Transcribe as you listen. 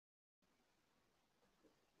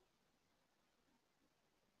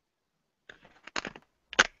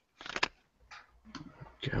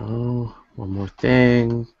Go. One more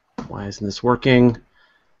thing. Why isn't this working?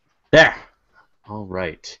 There. All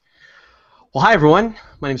right. Well, hi, everyone.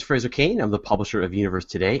 My name is Fraser Cain. I'm the publisher of Universe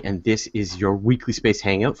Today, and this is your weekly space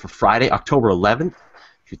hangout for Friday, October 11th,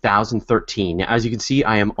 2013. Now, as you can see,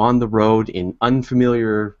 I am on the road in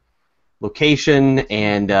unfamiliar location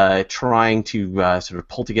and trying to sort of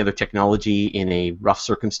pull together technology in a rough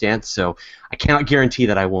circumstance, so I cannot guarantee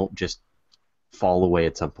that I won't just fall away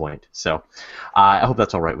at some point. So I hope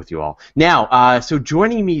that's all right with you all. Now, so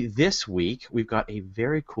joining me this week, we've got a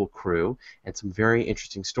very cool crew and some very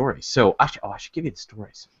interesting stories. So, I should give you the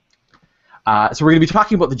stories. So we're going to be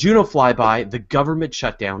talking about the Juno flyby, the government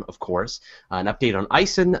shutdown, of course, an update on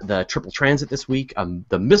ISON, the triple transit this week,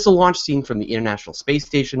 the missile launch scene from the International Space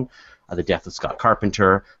Station, the death of Scott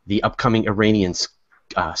Carpenter, the upcoming Iranian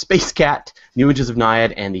Space Cat, new images of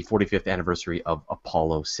Naiad, and the 45th anniversary of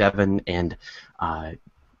Apollo 7. And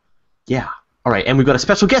yeah, all right. And we've got a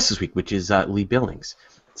special guest this week, which is Lee Billings.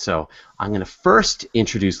 So I'm going to first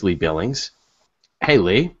introduce Lee Billings. Hey,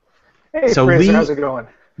 Lee. Hey, so Fraser, Lee, how's it going?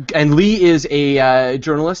 And Lee is a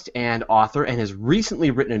journalist and author, and has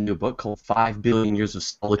recently written a new book called 5 Billion Years of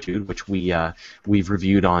Solitude, which we've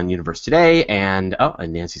reviewed on Universe Today, and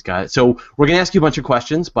Nancy's got it. So we're going to ask you a bunch of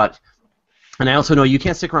questions, and I also know you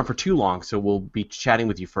can't stick around for too long, so we'll be chatting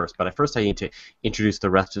with you first. But first, I need to introduce the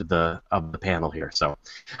rest of the panel here. So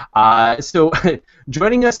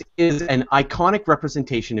joining us is an iconic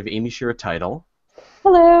representation of Amy Shearer Title.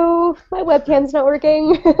 Hello, my webcam's not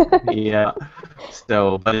working. Yeah.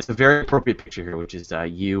 So, but it's a very appropriate picture here, which is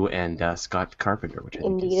you and Scott Carpenter, which I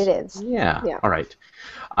think Indeed, it is. Yeah. All right.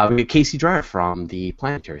 We got Casey Dreyer from the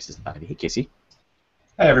Planetary Society. Hey, Casey.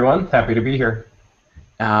 Hi, everyone. Happy to be here.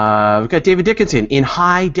 We've got David Dickinson in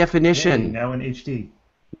high definition. Hey, now in HD.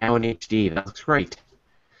 Now in HD. That looks great.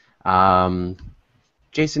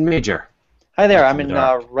 Jason Major. Hi there. I'm in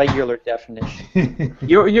regular definition.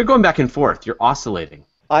 You're going back and forth. You're oscillating.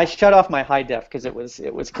 I shut off my high def because it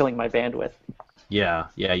was killing my bandwidth. Yeah.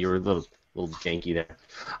 You were a little janky there.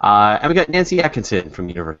 And we got Nancy Atkinson from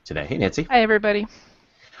Universe Today. Hey, Nancy. Hi, everybody.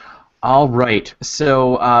 All right.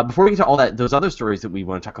 So before we get to all those other stories that we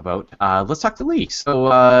want to talk about, let's talk to Lee.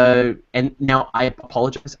 So and now I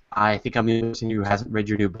apologize. I think I'm the only person who hasn't read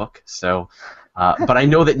your new book. So, but I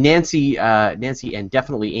know that Nancy, and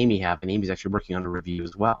definitely Amy have, and Amy's actually working on a review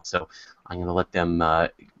as well. So I'm going to let them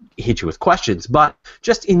hit you with questions. But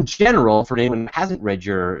just in general, for anyone who hasn't read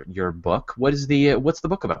your book, what's the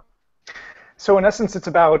book about? So in essence, it's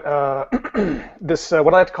about this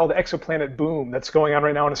what I like to call the exoplanet boom that's going on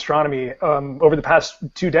right now in astronomy over the past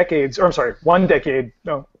 2 decades, or I'm sorry, 1 decade,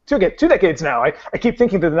 no, 2 decades now. I keep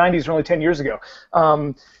thinking that the 90s were only 10 years ago.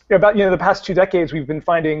 About the past 2 decades, we've been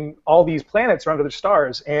finding all these planets around other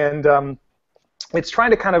stars, and it's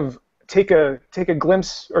trying to kind of take a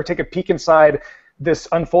glimpse or take a peek inside this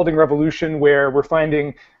unfolding revolution where we're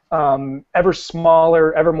finding ever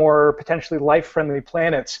smaller, ever more potentially life-friendly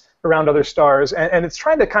planets around other stars, and it's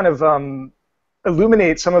trying to kind of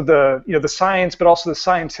illuminate some of the the science, but also the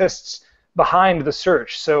scientists behind the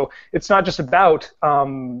search. So it's not just about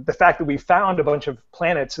the fact that we found a bunch of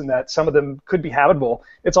planets and that some of them could be habitable.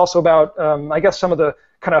 It's also about I guess some of the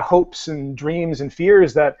kind of hopes and dreams and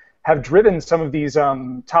fears that have driven some of these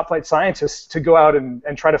top flight scientists to go out and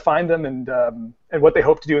try to find them and what they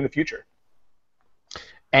hope to do in the future.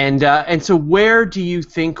 And so where do you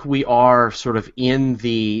think we are sort of in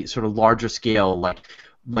the sort of larger scale,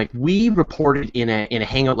 like we reported in a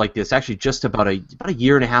hangout like this actually just about a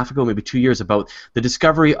year and a half ago, maybe 2 years, about the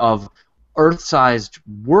discovery of Earth-sized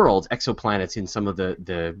worlds, exoplanets, in some of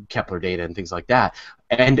the Kepler data and things like that.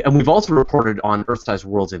 And we've also reported on Earth-sized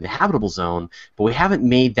worlds in the habitable zone, but we haven't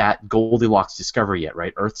made that Goldilocks discovery yet,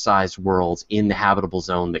 right? Earth-sized worlds in the habitable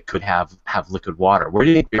zone that could have liquid water. Where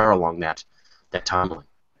do you think we are along that timeline?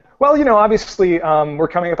 Well, obviously we're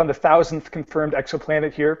coming up on the 1,000th confirmed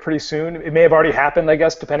exoplanet here pretty soon. It may have already happened, I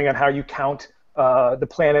guess, depending on how you count the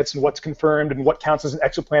planets and what's confirmed and what counts as an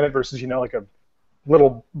exoplanet versus, like a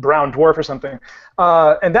little brown dwarf or something.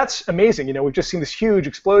 And that's amazing. We've just seen this huge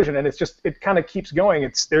explosion, and it kind of keeps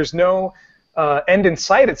going. There's no end in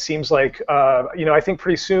sight, it seems like. I think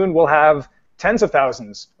pretty soon we'll have tens of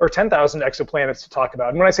thousands or 10,000 exoplanets to talk about.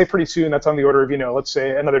 And when I say pretty soon, that's on the order of, let's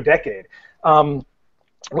say another decade.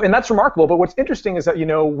 And that's remarkable, but what's interesting is that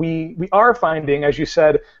we are finding, as you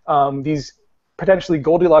said, these potentially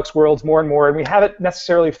Goldilocks worlds more and more, and we haven't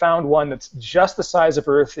necessarily found one that's just the size of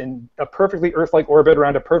Earth in a perfectly Earth-like orbit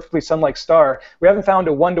around a perfectly Sun-like star. We haven't found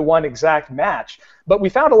a one-to-one exact match, but we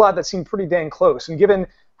found a lot that seemed pretty dang close. And given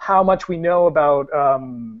how much we know about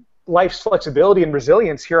life's flexibility and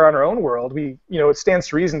resilience here on our own world, it stands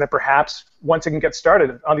to reason that perhaps once it can get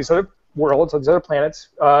started on these other worlds, on these other planets,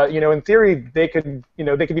 in theory, they could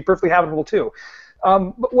be perfectly habitable too.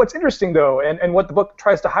 But what's interesting, though, and what the book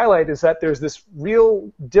tries to highlight is that there's this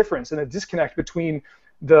real difference and a disconnect between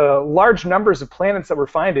the large numbers of planets that we're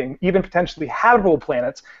finding, even potentially habitable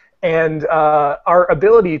planets, and our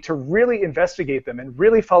ability to really investigate them and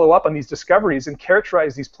really follow up on these discoveries and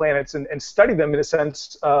characterize these planets and study them in a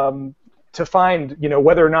sense to find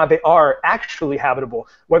whether or not they are actually habitable,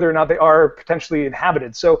 whether or not they are potentially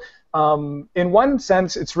inhabited. So in one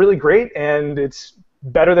sense, it's really great, and it's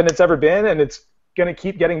better than it's ever been, and it's going to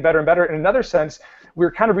keep getting better and better. In another sense,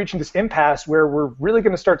 we're kind of reaching this impasse where we're really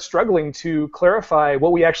going to start struggling to clarify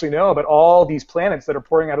what we actually know about all these planets that are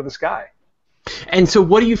pouring out of the sky. And so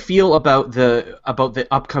what do you feel about the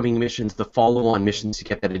upcoming missions, the follow-on missions to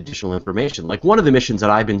get that additional information? Like, one of the missions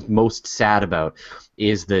that I've been most sad about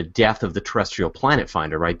is the death of the terrestrial planet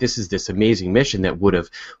finder, right? This is this amazing mission that would have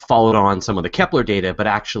followed on some of the Kepler data, but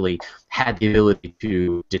actually had the ability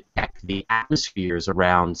to detect the atmospheres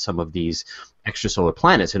around some of these extrasolar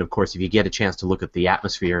planets. And of course, if you get a chance to look at the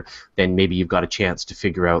atmosphere, then maybe you've got a chance to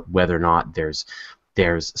figure out whether or not there's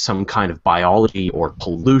some kind of biology or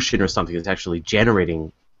pollution or something that's actually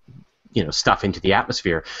generating, stuff into the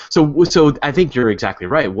atmosphere. So I think you're exactly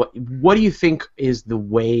right. What do you think is the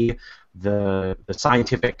way the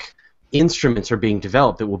scientific instruments are being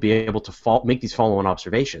developed that will be able to make these follow-on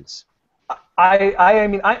observations? I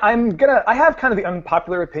have kind of the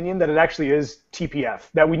unpopular opinion that it actually is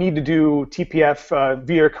TPF, that we need to do TPF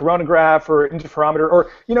via coronagraph or interferometer,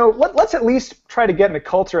 or let's at least try to get an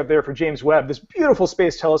occulter up there for James Webb, this beautiful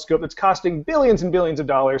space telescope that's costing billions and billions of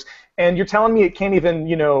dollars, and you're telling me it can't even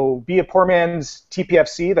be a poor man's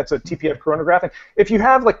TPFC, that's a TPF coronagraph. And if you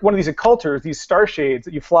have like one of these occulters, these star shades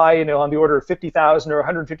that you fly on the order of 50,000 or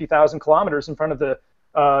 150,000 kilometers in front of the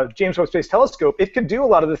James Webb Space Telescope, it could do a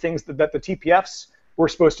lot of the things that the TPFs were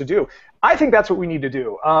supposed to do. I think that's what we need to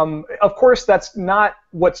do. Of course, that's not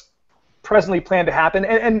what's presently planned to happen,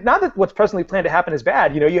 and not that what's presently planned to happen is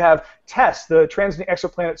bad. You have TESS, the Transiting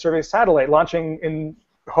Exoplanet Survey Satellite, launching in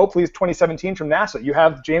hopefully 2017 from NASA. You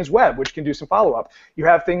have James Webb, which can do some follow-up. You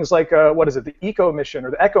have things like, the ECO mission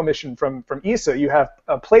or the ECHO mission from ESA. You have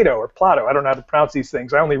Plato or Plato. I don't know how to pronounce these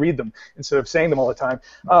things. I only read them instead of saying them all the time.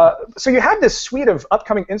 So you have this suite of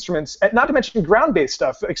upcoming instruments, not to mention ground-based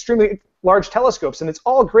stuff, extremely large telescopes, and it's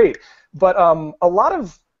all great. But a lot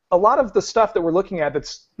of the stuff that we're looking at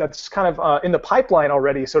that's kind of in the pipeline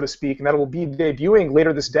already, so to speak, and that will be debuting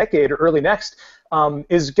later this decade or early next,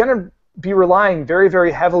 is going to be relying very,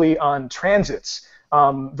 very heavily on transits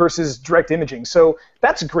versus direct imaging. So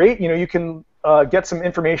that's great. You can get some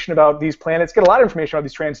information about these planets, get a lot of information about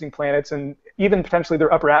these transiting planets, and even potentially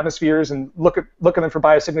their upper atmospheres, and look at them for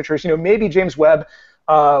biosignatures. Maybe James Webb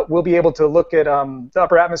will be able to look at the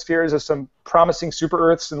upper atmospheres of some promising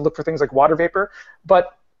super-Earths and look for things like water vapor.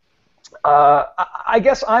 But I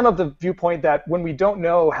guess I'm of the viewpoint that when we don't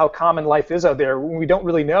know how common life is out there, when we don't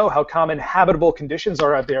really know how common habitable conditions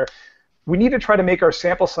are out there, we need to try to make our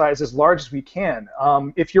sample size as large as we can.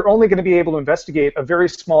 If you're only going to be able to investigate a very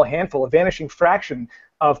small handful, a vanishing fraction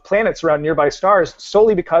of planets around nearby stars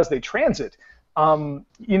solely because they transit,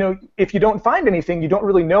 if you don't find anything, you don't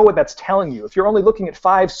really know what that's telling you. If you're only looking at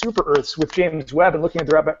 5 super-Earths with James Webb and looking at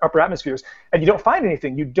their upper atmospheres, and you don't find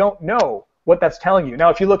anything, you don't know what that's telling you.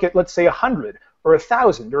 Now, if you look at, let's say, 100 or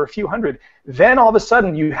 1,000 or a few hundred, then all of a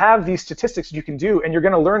sudden you have these statistics you can do, and you're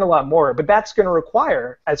going to learn a lot more. But that's going to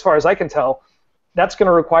require, as far as I can tell, that's going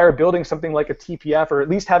to require building something like a TPF, or at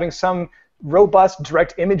least having some robust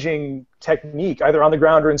direct imaging technique, either on the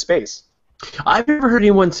ground or in space. I've never heard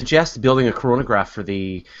anyone suggest building a coronagraph for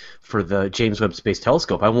the James Webb Space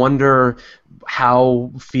Telescope. I wonder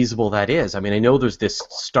how feasible that is. I mean, I know there's this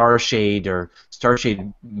Starshade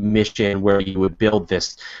mission where you would build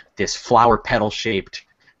this flower petal shaped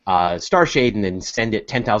starshade and then send it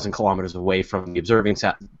 10,000 kilometers away from the observing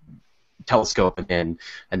telescope and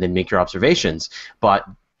then make your observations. But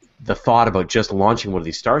the thought about just launching one of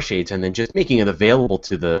these starshades and then just making it available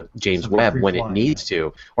to the James Webb when it needs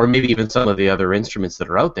to, or maybe even some of the other instruments that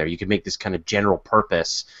are out there, you could make this kind of general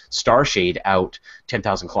purpose starshade out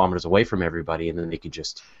 10,000 kilometers away from everybody, and then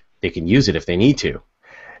they can use it if they need to.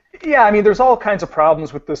 Yeah, I mean, there's all kinds of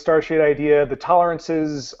problems with the starshade idea. The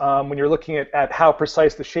tolerances, when you're looking at how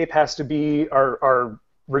precise the shape has to be, are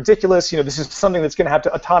ridiculous. This is something that's going to have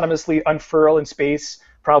to autonomously unfurl in space.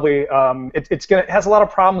 Probably, it has a lot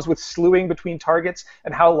of problems with slewing between targets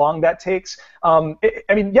and how long that takes. I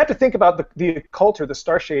mean, you have to think about the occulter, the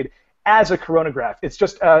starshade. as a coronagraph. It's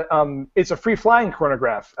just it's a free-flying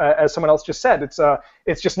coronagraph, as someone else just said.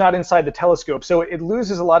 It's just not inside the telescope, so it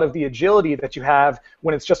loses a lot of the agility that you have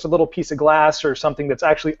when it's just a little piece of glass or something that's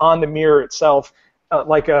actually on the mirror itself,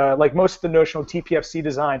 like most of the notional TPFC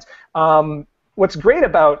designs. What's great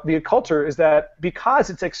about the occulter is that because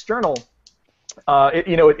it's external,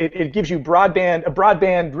 it gives you a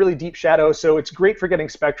broadband, really deep shadow, so it's great for getting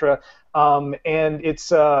spectra, and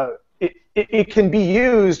it can be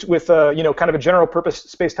used with kind of a general purpose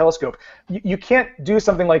space telescope. You can't do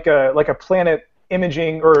something like a planet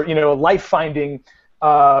imaging or life finding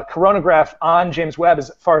coronagraph on James Webb, as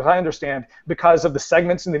far as I understand, because of the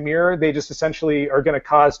segments in the mirror. They just essentially are going to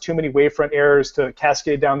cause too many wavefront errors to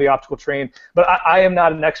cascade down the optical train. But I am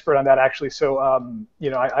not an expert on that, actually, so I'm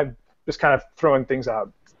just kind of throwing things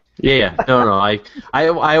out. Yeah. No. I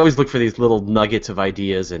always look for these little nuggets of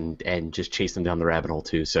ideas and just chase them down the rabbit hole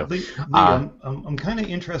too. So I'm kind of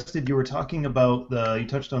interested. You were talking about you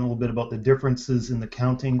touched on a little bit about the differences in the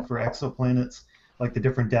counting for exoplanets, like the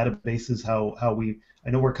different databases. I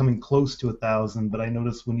know we're coming close to 1,000, but I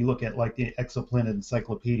noticed when you look at like the exoplanet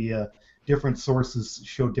encyclopedia, different sources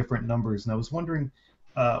show different numbers, and I was wondering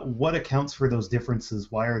what accounts for those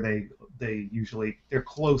differences. Why are they usually they're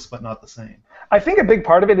close but not the same? I think a big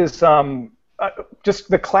part of it is just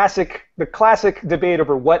the classic debate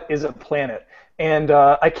over what is a planet. And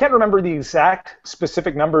I can't remember the exact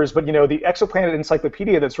specific numbers, but the exoplanet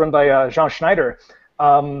encyclopedia that's run by Jean Schneider,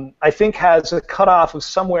 I think has a cutoff of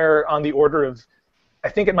somewhere on the order of, I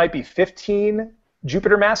think it might be 15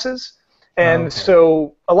 Jupiter masses. And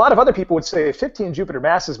so a lot of other people would say 15 Jupiter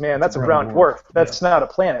masses, man, that's a brown dwarf. That's not a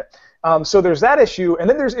planet. So there's that issue, and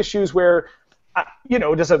then there's issues where,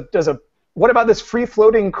 what about this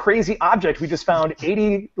free-floating crazy object we just found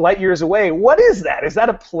 80 light years away? What is that? Is that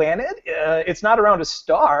a planet? It's not around a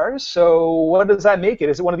star, so what does that make it?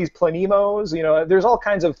 Is it one of these planemos? There's all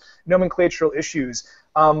kinds of nomenclatural issues.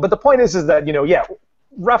 But the point is that,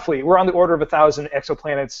 roughly, we're on the order of 1,000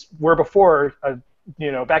 exoplanets, where before,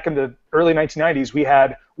 back in the early 1990s, we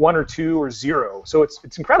had 1 or 2 or 0. So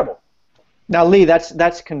it's incredible. Now, Lee,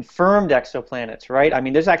 that's confirmed exoplanets, right? I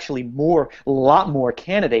mean, there's actually a lot more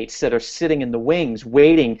candidates that are sitting in the wings,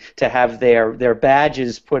 waiting to have their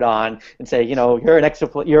badges put on and say, you're an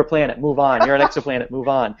exoplanet, you're a planet, move on. You're an exoplanet, move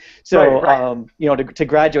on. So, right. To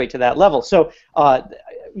graduate to that level. So,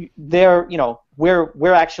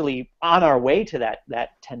 we're actually on our way to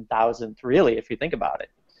that 10,000th, really, if you think about it.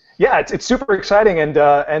 Yeah, it's super exciting, and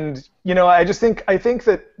I think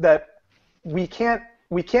that we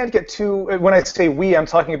can't get too. When I say we, I'm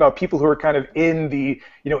talking about people who are kind of in the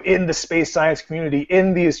space science community,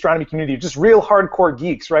 in the astronomy community, just real hardcore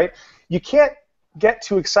geeks, right? You can't get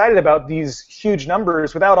too excited about these huge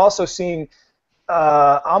numbers without also seeing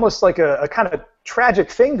almost like a kind of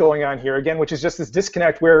tragic thing going on here again, which is just this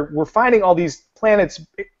disconnect where we're finding all these planets,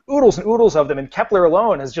 oodles and oodles of them, and Kepler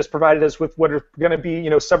alone has just provided us with what are going to be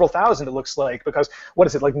several thousand, it looks like, because what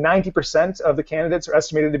is it, like 90% of the candidates are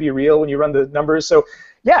estimated to be real when you run the numbers. So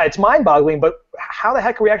yeah, it's mind-boggling, but how the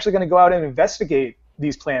heck are we actually going to go out and investigate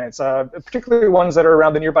these planets, particularly ones that are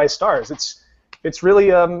around the nearby stars? It's really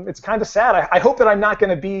it's kind of sad. I hope that I'm not going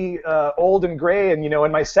to be old and gray and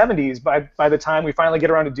in my 70s by the time we finally get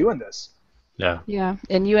around to doing this. Yeah,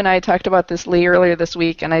 and you and I talked about this, Lee, earlier this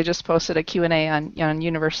week, and I just posted a Q&A on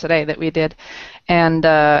Universe Today that we did. And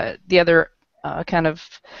the other kind of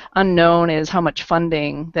unknown is how much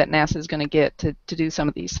funding that NASA is going to get to do some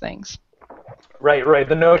of these things. Right.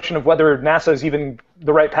 The notion of whether NASA is even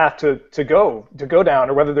the right path to go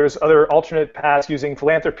down, or whether there's other alternate paths using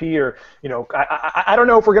philanthropy, or I don't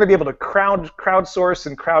know if we're going to be able to crowdsource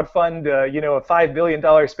and crowdfund a $5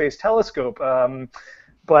 billion space telescope.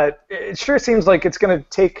 But it sure seems like it's going to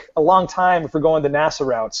take a long time if we're going the NASA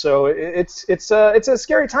route. So it's a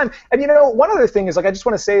scary time. And one other thing is, I just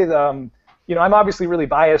want to say that I'm obviously really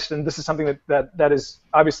biased, and this is something that is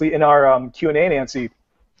obviously in our Q&A, Nancy.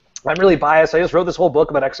 I'm really biased. I just wrote this whole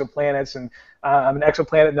book about exoplanets, and I'm an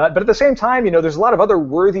exoplanet nut. But at the same time, there's a lot of other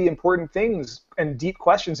worthy, important things and deep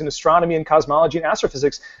questions in astronomy and cosmology and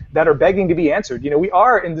astrophysics that are begging to be answered. We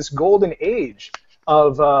are in this golden age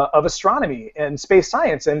of astronomy and space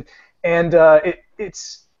science, and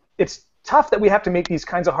it's tough that we have to make these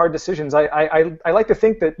kinds of hard decisions. I like to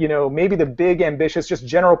think that maybe the big, ambitious, just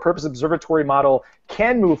general purpose observatory model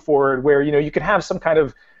can move forward, where you can have some kind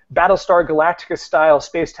of Battlestar Galactica style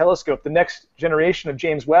space telescope, the next generation of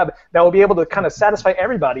James Webb, that will be able to kind of satisfy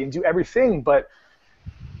everybody and do everything. But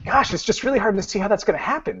gosh, it's just really hard to see how that's going to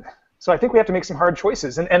happen. So I think we have to make some hard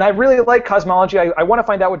choices. And I really like cosmology. I want to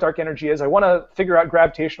find out what dark energy is. I want to figure out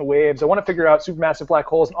gravitational waves. I want to figure out supermassive black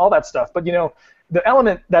holes and all that stuff. But, the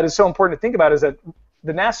element that is so important to think about is that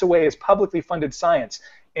the NASA way is publicly funded science.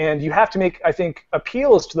 And you have to make, I think,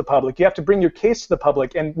 appeals to the public. You have to bring your case to the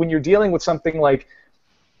public. And when you're dealing with something like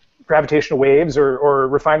gravitational waves or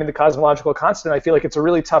refining the cosmological constant, I feel like it's a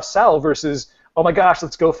really tough sell versus, oh my gosh,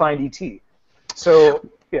 let's go find ET. So,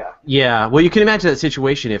 yeah. Yeah. Well, you can imagine that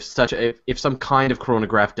situation if some kind of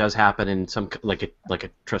coronagraph does happen and some like a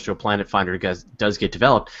terrestrial planet finder does get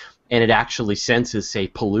developed, and it actually senses, say,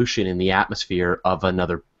 pollution in the atmosphere of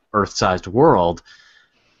another Earth-sized world,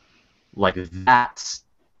 like that's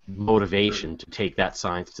motivation to take that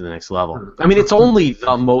science to the next level. I mean, it's only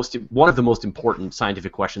one of the most important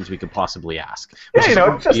scientific questions we could possibly ask, which is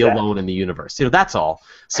just be alone in the universe. That's all.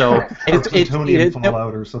 So Plutonium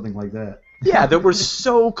fallout or something like that. Yeah, that we're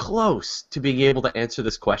so close to being able to answer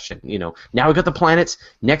this question. Now we've got the planets.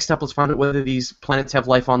 Next up, let's find out whether these planets have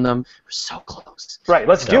life on them. We're so close. Right.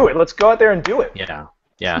 Let's do it. Let's go out there and do it. Yeah.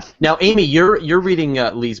 Yeah. Now, Amy, you're reading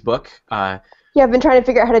Lee's book. Yeah, I've been trying to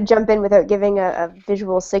figure out how to jump in without giving a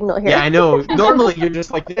visual signal here. Yeah, I know. Normally you're just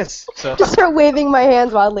like this. So. Just start waving my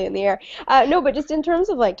hands wildly in the air. No, but just in terms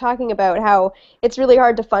of talking about how it's really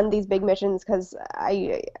hard to fund these big missions because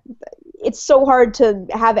it's so hard to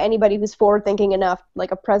have anybody who's forward-thinking enough,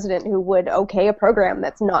 like a president who would okay a program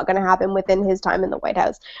that's not going to happen within his time in the White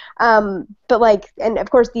House. But and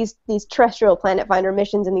of course these terrestrial planet finder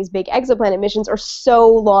missions and these big exoplanet missions are so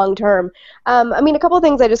long-term. I mean, a couple of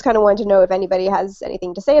things I just kind of wanted to know if anybody has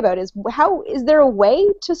anything to say about is is there a way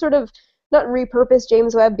to sort of not repurpose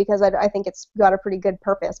James Webb, because I think it's got a pretty good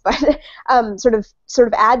purpose, but sort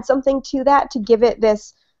of add something to that to give it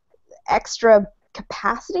this extra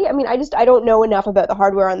capacity? I mean, I don't know enough about the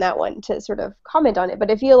hardware on that one to sort of comment on it,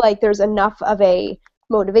 but I feel like there's enough of a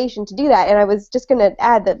motivation to do that. And I was just going to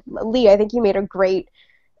add that, Lee, I think you made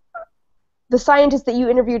the scientists that you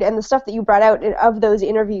interviewed and the stuff that you brought out of those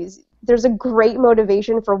interviews, there's a great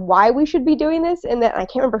motivation for why we should be doing this, and that I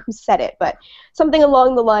can't remember who said it, but something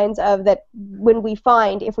along the lines of that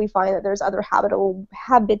if we find that there's other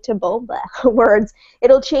habitable words,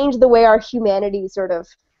 it'll change the way our humanity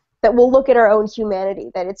that we'll look at our own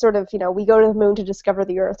humanity, that it's sort of, we go to the moon to discover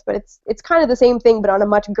the Earth, but it's kind of the same thing, but on a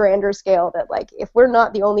much grander scale, that if we're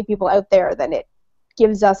not the only people out there, then it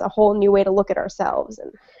gives us a whole new way to look at ourselves.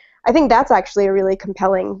 And I think that's actually a really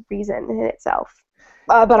compelling reason in itself.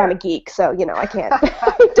 But I'm a geek, so, I can't,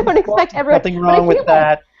 I don't expect everyone. Nothing wrong with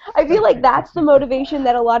that. I feel like that's the motivation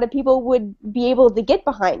that a lot of people would be able to get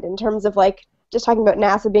behind in terms of, just talking about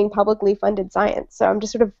NASA being publicly funded science. So I'm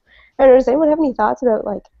just sort of, I don't know, does anyone have any thoughts about,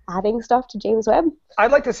 adding stuff to James Webb?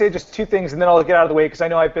 I'd like to say just two things, and then I'll get out of the way, because I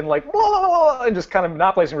know I've been blah, blah, blah, and just kind of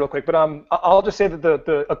monopolizing real quick. But I'll just say that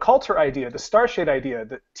the occulter idea, the starshade idea,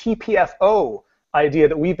 the TPFO idea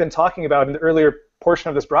that we've been talking about in the earlier portion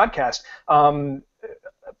of this broadcast,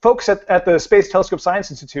 folks at the Space Telescope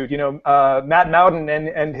Science Institute, Matt Mowden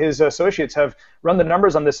and his associates have run the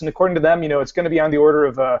numbers on this, and according to them, it's going to be on the order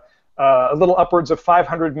of a little upwards of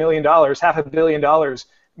 $500 million, $500 million,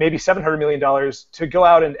 maybe $700 million to go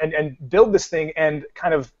out and build this thing and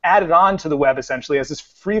kind of add it on to the web, essentially, as this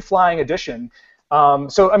free-flying addition.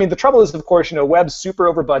 So, I mean, the trouble is, of course, Webb's super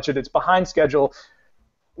over budget. It's behind schedule.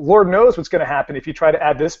 Lord knows what's going to happen if you try to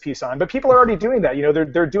add this piece on. But people are already doing that.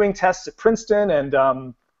 They're doing tests at Princeton, and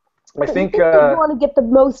I think they want to get the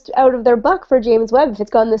most out of their buck for James Webb if it's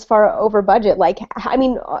gone this far over budget. I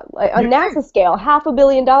mean, on NASA scale, $500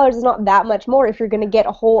 million is not that much more if you're going to get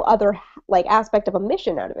a whole other aspect of a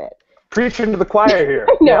mission out of it. Preaching to the choir here.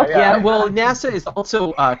 No. Yeah, well, NASA is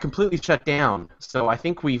also completely shut down, so I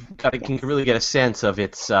think can really get a sense of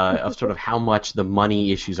its of sort of how much the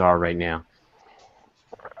money issues are right now.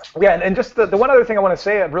 Yeah, and just the one other thing I want to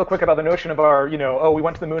say real quick about the notion of our, we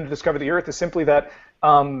went to the moon to discover the Earth is simply that,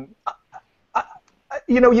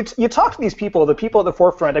 you talk to these people, the people at the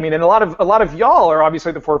forefront. I mean, and a lot of y'all are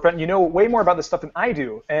obviously at the forefront. And you know way more about this stuff than I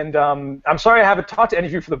do. And I'm sorry I haven't talked to any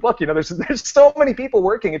of you for the book. There's so many people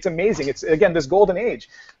working. It's amazing. It's, again, this golden age.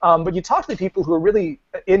 But you talk to the people who are really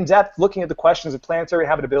in depth looking at the questions of planetary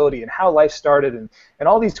habitability and how life started and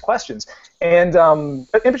all these questions. And in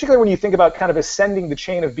particular, when you think about kind of ascending the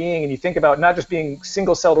chain of being, and you think about not just being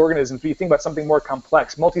single-celled organisms, but you think about something more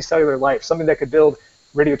complex, multicellular life, something that could build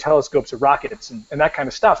radio telescopes or rockets and that kind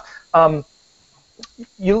of stuff.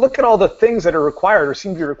 you look at all the things that are required or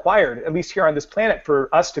seem to be required, at least here on this planet, for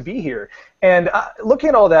us to be here. And looking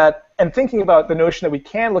at all that and thinking about the notion that we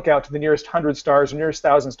can look out to the nearest 100 stars or nearest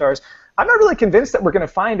 1,000 stars, I'm not really convinced that we're going to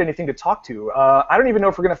find anything to talk to. I don't even know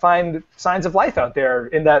if we're going to find signs of life out there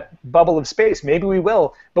in that bubble of space. Maybe we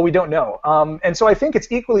will, but we don't know. And so I think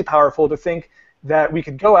it's equally powerful to think that we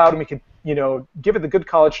could go out and we could, give it the good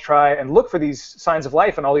college try and look for these signs of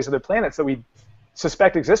life on all these other planets that we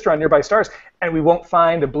suspect exist around nearby stars, and we won't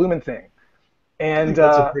find a blooming thing. And I think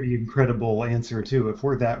that's a pretty incredible answer too. If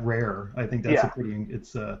we're that rare, I think that's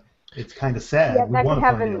it's kind of sad. Yeah, We that want could to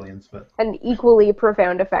have find aliens, but an equally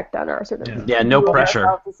profound effect on our sort of. Yeah, no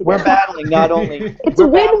pressure. We're battling not only It's a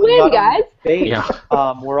win-win, guys. Space, Yeah.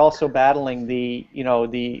 we're also battling the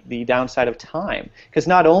downside of time, because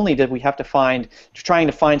not only did we have to trying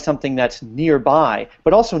to find something that's nearby,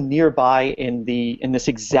 but also nearby in this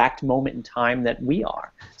exact moment in time that we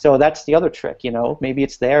are. So that's the other trick, maybe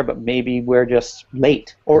it's there, but maybe we're just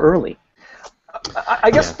late or early.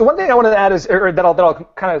 I guess the one thing I wanted to add is, or that I'll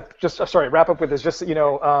kind of just wrap up with is just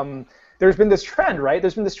that, there's been this trend, right?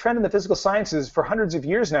 There's been this trend in the physical sciences for hundreds of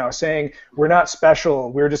years now, saying we're not special,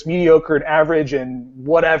 we're just mediocre and average and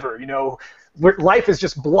whatever, life is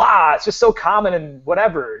just blah, it's just so common and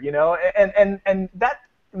whatever, and that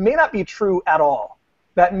may not be true at all.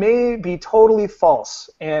 That may be totally false,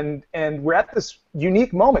 and we're at this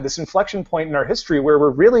unique moment, this inflection point in our history where we're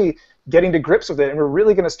really getting to grips with it, and we're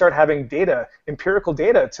really going to start having data, empirical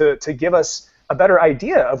data, to give us a better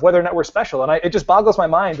idea of whether or not we're special. And it just boggles my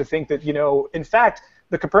mind to think that, in fact,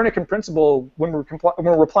 the Copernican principle, when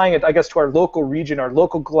we're applying it, I guess, to our local region, our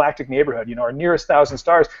local galactic neighborhood, our nearest 1,000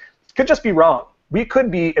 stars, could just be wrong. We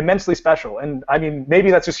could be immensely special, and I mean,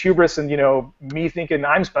 maybe that's just hubris and me thinking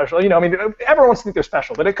I'm special. Everyone wants to think they're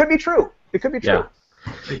special, but it could be true. It could be true.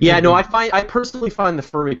 Yeah, no, I personally find the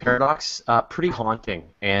Fermi paradox pretty haunting,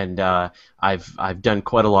 and I've done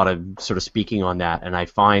quite a lot of sort of speaking on that, and I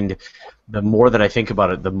find the more that I think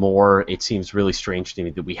about it, the more it seems really strange to me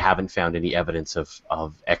that we haven't found any evidence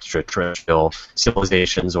of extraterrestrial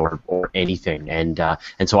civilizations or anything, and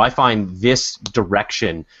so I find this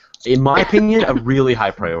direction, in my opinion, a really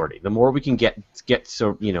high priority. The more we can get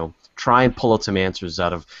so try and pull out some answers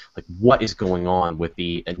out of like what is going on with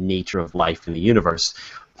the nature of life in the universe,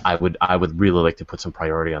 I would really like to put some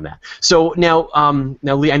priority on that. So now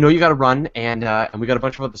Lee, I know you got to run, and we got a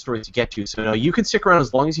bunch of other stories to get to. So now you can stick around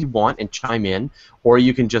as long as you want and chime in, or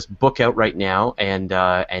you can just book out right now, and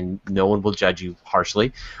no one will judge you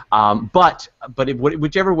harshly. But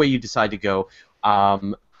whichever way you decide to go,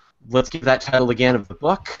 let's give that title again of the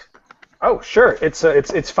book. Oh, sure.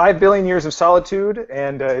 It's 5 billion years of solitude,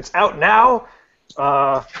 and it's out now.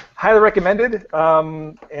 Highly recommended.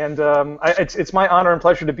 It's my honor and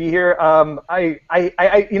pleasure to be here. I'm kind of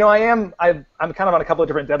on a couple of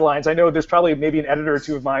different deadlines. I know there's probably maybe an editor or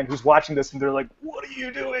two of mine who's watching this, and they're like, "What are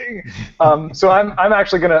you doing?" So I'm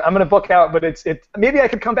actually gonna book out, but maybe I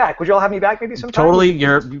could come back. Would you all have me back maybe sometime? Totally.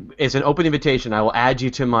 It's an open invitation. I will add you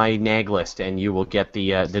to my nag list, and you will get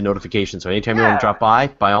the notification. So anytime you want to drop by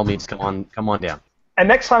all means, come on down. And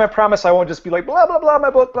next time, I promise I won't just be like, blah, blah, blah, my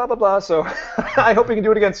book, blah, blah, blah. So I hope we can do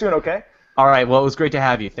it again soon, okay? All right. Well, it was great to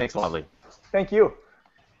have you. Thanks a lot, Lee. Thank you.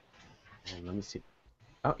 And let me see.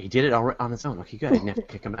 Oh, he did it all on his own. Okay, good. I didn't have to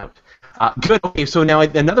kick him out. Good. Okay, so now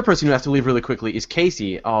another person who has to leave really quickly is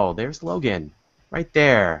Casey. Oh, there's Logan. Right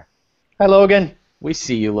there. Hi, Logan. We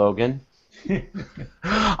see you, Logan.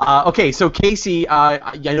 Okay, so Casey,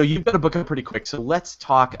 I know you've got to book up pretty quick, so let's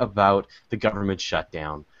talk about the government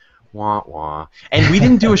shutdown. Wah wah. And we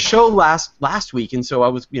didn't do a show last week, and so I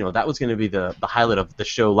was, that was going to be the highlight of the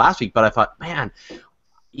show last week. But I thought, man,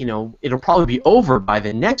 it'll probably be over by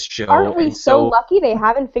the next show. Aren't we so lucky they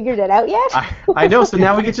haven't figured it out yet? I know. So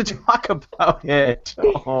now we get to talk about it.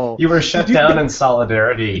 Oh. You were shut down in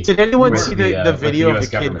solidarity. Did anyone see the video of the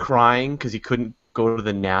kid government crying because he couldn't go to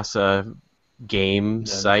the NASA game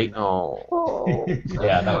site? Oh.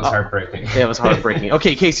 Yeah, that was heartbreaking. Yeah, it was heartbreaking.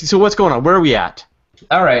 Okay, Casey. So what's going on? Where are we at?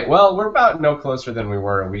 All right. Well, we're about no closer than we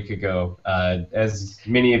were a week ago. As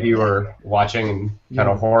many of you are watching kind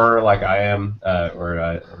of horror like I am,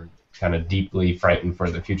 or kind of deeply frightened for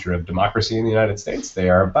the future of democracy in the United States, they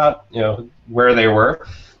are about where they were.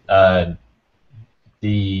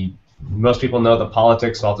 Most people know the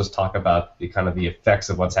politics, so I'll just talk about the effects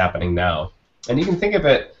of what's happening now. And you can think of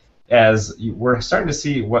it as we're starting to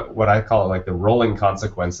see what I call like the rolling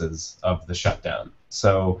consequences of the shutdown.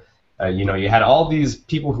 So. You had all these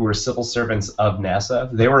people who were civil servants of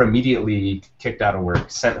NASA. They were immediately kicked out of work,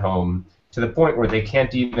 sent home, to the point where they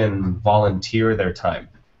can't even volunteer their time.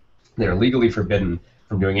 They're legally forbidden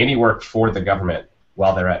from doing any work for the government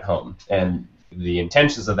while they're at home. And the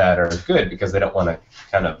intentions of that are good because they don't want to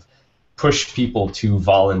kind of push people to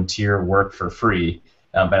volunteer work for free.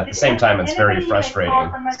 But at the same time, it's very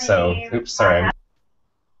frustrating. So, oops, sorry.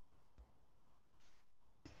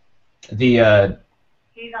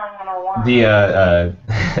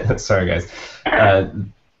 Sorry guys.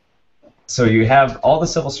 So you have all the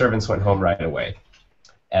civil servants went home right away.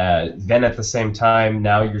 Then at the same time,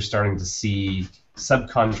 now you're starting to see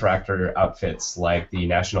subcontractor outfits like the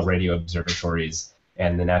National Radio Observatories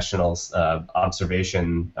and the National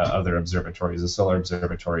Observation other observatories, the solar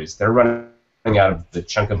observatories. They're running out of the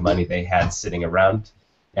chunk of money they had sitting around,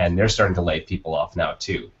 and they're starting to lay people off now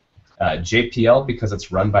too. JPL, because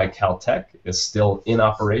it's run by Caltech, is still in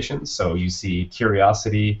operation. So you see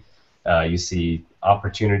Curiosity, you see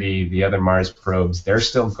Opportunity, the other Mars probes, they're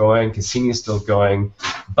still going, Cassini's still going,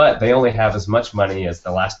 but they only have as much money as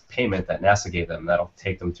the last payment that NASA gave them. That'll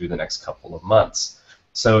take them through the next couple of months.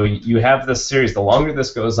 So you have this series, the longer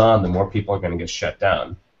this goes on, the more people are going to get shut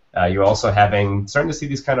down. You're also starting to see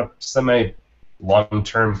these kind of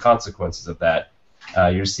semi-long-term consequences of that.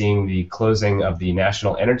 You're seeing the closing of the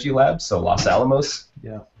National Energy Lab, so Los Alamos,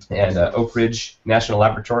 and Oak Ridge National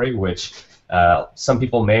Laboratory, which some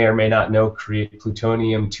people may or may not know create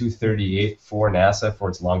plutonium-238 for NASA for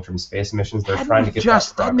its long-term space missions. They're trying to get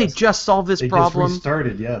that Hadn't they just solved this problem? They just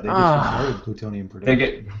restarted, They just restarted plutonium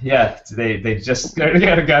production. They just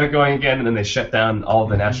got it going again, and then they shut down all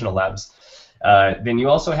the national labs. Then you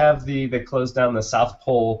also have they closed down the South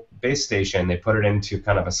Pole base station. They put it into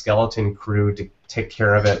kind of a skeleton crew to take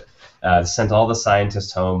care of it, sent all the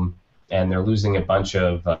scientists home, and they're losing a bunch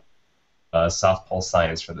of South Pole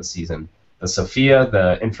science for the season. The SOFIA,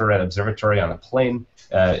 the infrared observatory on a plane,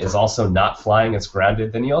 is also not flying. It's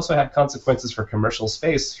grounded. Then you also have consequences for commercial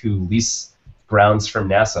space who lease grounds from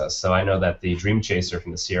NASA. So I know that the Dream Chaser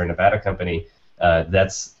from the Sierra Nevada company,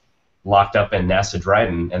 that's locked up in NASA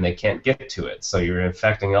Dryden, and they can't get to it. So you're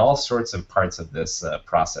affecting all sorts of parts of this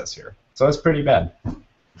process here. So it's pretty bad.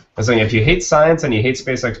 So if you hate science and you hate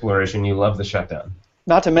space exploration, you love the shutdown.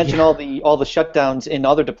 Not to mention all the shutdowns in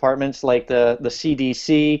other departments like the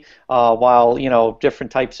CDC, while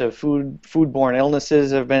different types of foodborne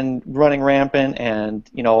illnesses have been running rampant, and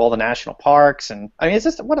all the national parks, and I mean it's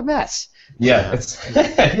just what a mess. Yeah, it's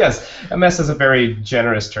yes, a mess is a very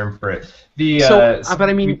generous term for it. But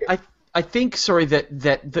I mean, I think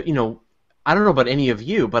that I don't know about any of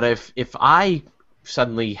you, but if I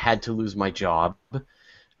suddenly had to lose my job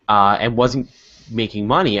and wasn't making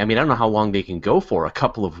money, I mean, I don't know how long they can go for. A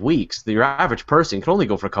couple of weeks. Your average person can only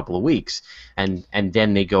go for a couple of weeks, and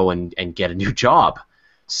then they go and get a new job.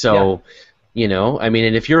 So, I mean,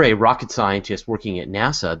 and if you're a rocket scientist working at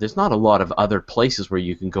NASA, there's not a lot of other places where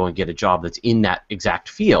you can go and get a job that's in that exact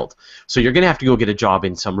field. So you're going to have to go get a job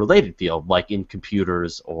in some related field, like in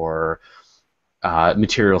computers or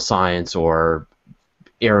material science or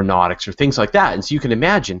aeronautics or things like that. And so you can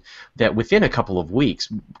imagine that within a couple of weeks,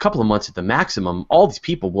 a couple of months at the maximum, all these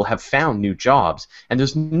people will have found new jobs, and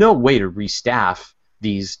there's no way to restaff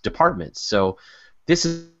these departments. So this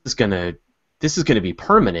is going to be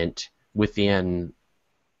permanent within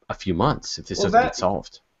a few months if this doesn't get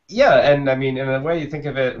solved. Yeah, and I mean, in a way you think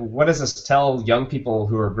of it, what does this tell young people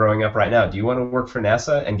who are growing up right now? Do you want to work for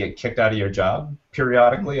NASA and get kicked out of your job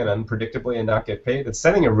periodically and unpredictably and not get paid? It's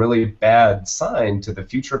sending a really bad sign to the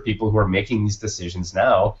future people who are making these decisions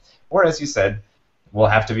now, or as you said, will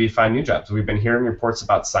have to find new jobs. We've been hearing reports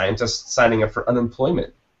about scientists signing up for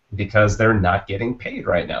unemployment because they're not getting paid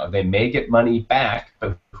right now. They may get money back,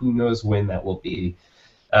 but who knows when that will be.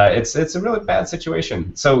 It's a really bad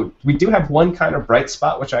situation. So we do have one kind of bright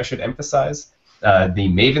spot, which I should emphasize. The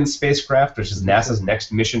MAVEN spacecraft, which is NASA's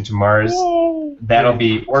next mission to Mars. Yay. That'll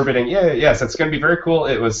be orbiting. Yes, it's going to be very cool.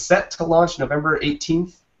 It was set to launch November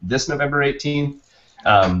 18th, this November 18th.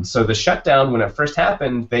 So the shutdown, when it first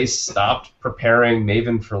happened, they stopped preparing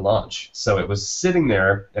MAVEN for launch. So it was sitting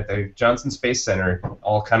there at the Johnson Space Center,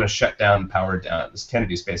 all kind of shut down, powered down. This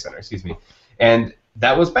Kennedy Space Center, excuse me. And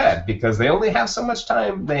that was bad because they only have so much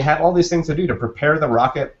time. They have all these things to do to prepare the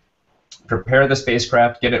rocket, prepare the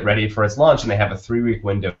spacecraft, get it ready for its launch, and they have a 3-week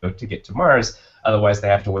window to get to Mars. Otherwise, they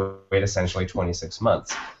have to wait essentially 26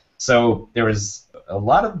 months. So there was a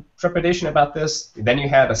lot of trepidation about this. Then you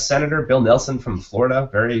had a senator, Bill Nelson from Florida,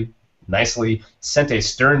 very nicely sent a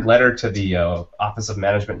stern letter to the Office of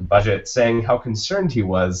Management and Budget saying how concerned he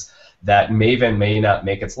was that MAVEN may not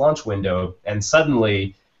make its launch window, and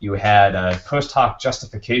suddenly you had a post hoc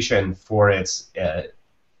justification for its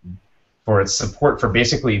support for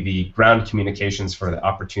basically the ground communications for the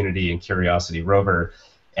Opportunity and Curiosity rover,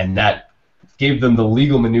 and that gave them the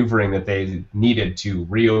legal maneuvering that they needed to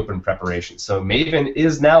reopen preparations. So Maven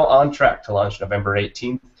is now on track to launch November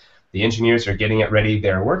 18th. The engineers are getting it ready.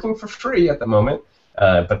 They're working for free at the moment,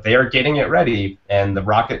 but they are getting it ready, and the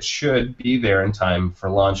rocket should be there in time for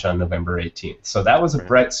launch on November 18th. So that was a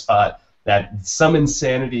bright spot that some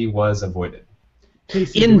insanity was avoided.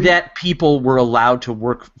 In that people were allowed to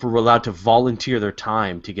volunteer their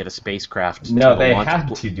time to get a spacecraft. No, they had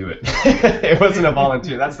to do it. It wasn't a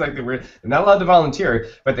volunteer. That's like the weird. They're not allowed to volunteer,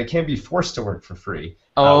 but they can be forced to work for free.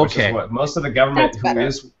 Oh, Which is what most of the government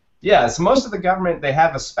so most of the government, they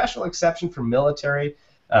have a special exception for military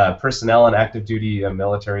personnel and active duty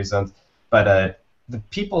military zones, but the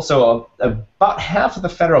people, so about half of the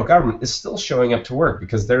federal government is still showing up to work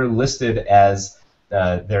because they're listed as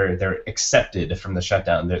they're accepted from the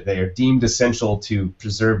shutdown. They are deemed essential to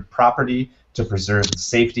preserve property, to preserve the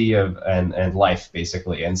safety of and life,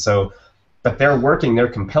 basically. And so, but they're working. They're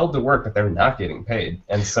compelled to work, but they're not getting paid.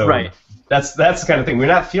 And so that's the kind of thing. We're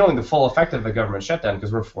not feeling the full effect of the government shutdown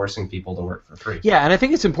because we're forcing people to work for free. Yeah, and I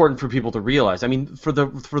think it's important for people to realize. I mean, for the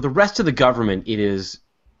rest of the government, it is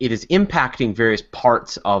impacting various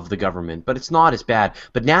parts of the government, but it's not as bad.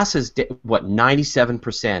 But NASA's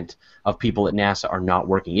 97% of people at NASA are not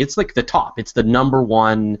working. It's like the top. It's the number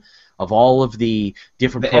one of all of the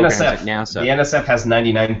different programs at NASA. The NSF has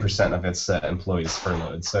 99% of its employees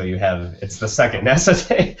furloughed. So it's the second NASA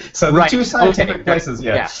day. So the two scientific places,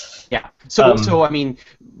 yeah. So I mean,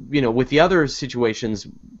 with the other situations,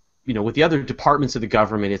 with the other departments of the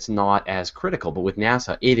government, it's not as critical. But with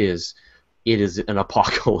NASA, it is an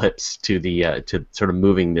apocalypse to sort of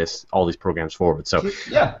moving all these programs forward. So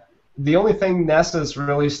yeah, the only thing NASA is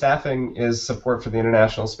really staffing is support for the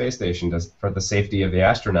International Space Station for the safety of the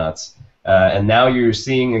astronauts. And now you're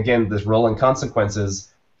seeing again this rolling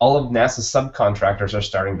consequences. All of NASA's subcontractors are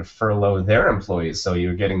starting to furlough their employees. So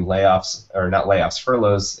you're getting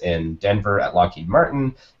furloughs in Denver at Lockheed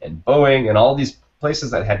Martin and Boeing and all these places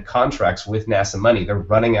that had contracts with NASA money. They're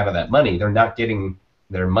running out of that money. They're not getting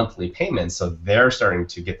their monthly payments, so they're starting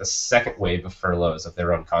to get the second wave of furloughs of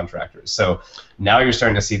their own contractors. So now you're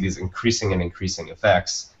starting to see these increasing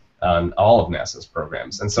effects on all of NASA's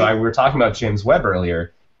programs. And so we were talking about James Webb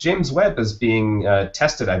earlier. James Webb is being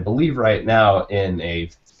tested, I believe, right now in a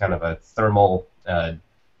kind of a thermal,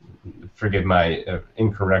 forgive my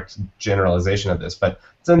incorrect generalization of this, but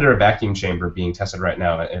it's under a vacuum chamber being tested right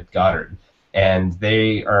now at Goddard. And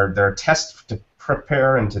they're tests to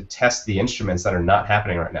prepare and to test the instruments that are not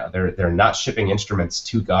happening right now. They're not shipping instruments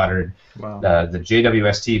to Goddard. Wow. The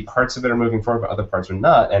JWST, parts of it are moving forward, but other parts are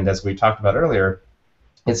not. And as we talked about earlier,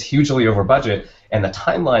 it's hugely over budget, and the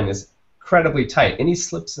timeline is incredibly tight. Any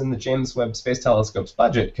slips in the James Webb Space Telescope's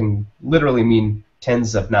budget can literally mean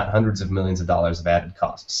tens, if not hundreds of millions of dollars of added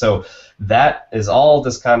costs. So that is all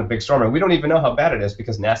this kind of big storm, and we don't even know how bad it is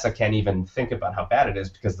because NASA can't even think about how bad it is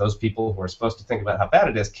because those people who are supposed to think about how bad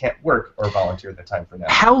it is can't work or volunteer their time for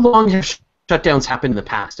that. How long have shutdowns happened in the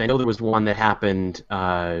past? I know there was one that happened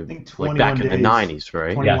I think back in the 90s,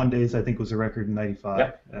 right? 21 days, I think, was a record in 95.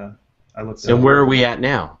 Yep. Yeah. I looked. So where are we at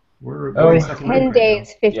now? We're 10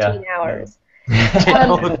 days, 15 hours. Let's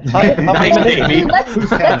talk about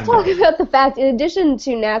the fact, in addition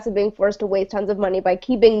to NASA being forced to waste tons of money by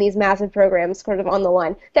keeping these massive programs sort of on the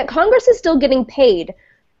line, that Congress is still getting paid.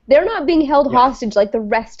 They're not being held hostage like the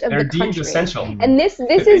rest of the country. They're deemed essential. And this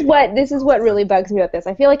is what really bugs me about this.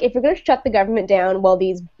 I feel like if you're going to shut the government down while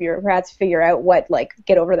these bureaucrats figure out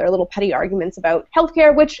get over their little petty arguments about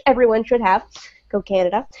healthcare, which everyone should have, go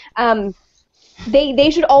Canada. They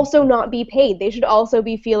should also not be paid. They should also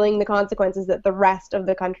be feeling the consequences that the rest of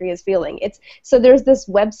the country is feeling. So there's this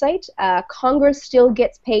website,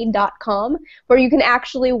 CongressStillGetsPaid.com, where you can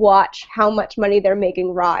actually watch how much money they're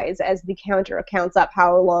making rise as the counter counts up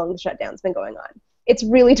how long the shutdown's been going on. It's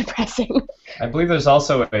really depressing. I believe there's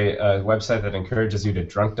also a website that encourages you to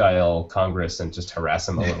drunk dial Congress and just harass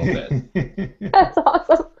them a little bit. That's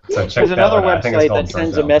awesome. So check There's another out. website that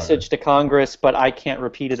sends a message to Congress, but I can't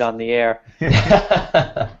repeat it on the air.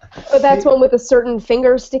 Oh, that's one with a certain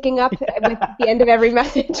finger sticking up at the end of every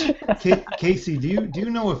message. Casey, do you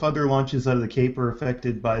know if other launches out of the Cape are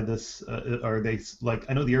affected by this? Are they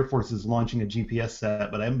I know the Air Force is launching a GPS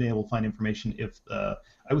sat, but I haven't been able to find information if I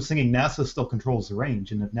was thinking NASA still controls the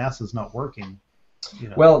range, and if NASA's not working.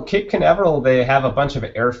 Well, Cape Canaveral, they have a bunch of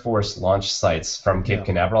Air Force launch sites from Cape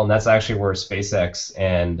Canaveral, and that's actually where SpaceX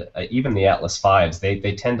and even the Atlas V's,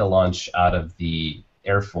 they tend to launch out of the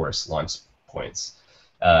Air Force launch points.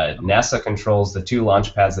 NASA controls the 2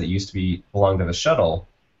 launch pads that used to belong to the shuttle,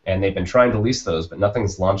 and they've been trying to lease those, but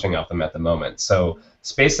nothing's launching off them at the moment. So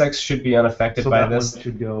SpaceX should be unaffected by this. That one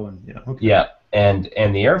should go, and Yeah. And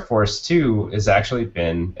the Air Force too has actually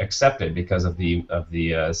been accepted because of the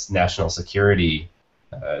national security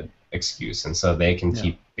excuse, and so they can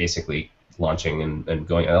keep basically launching and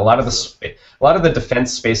going. And a lot of the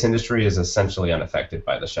defense space industry is essentially unaffected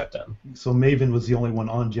by the shutdown. So Maven was the only one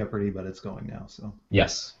on jeopardy, but it's going now. So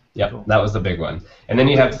yes, yep, cool. That was the big one. And then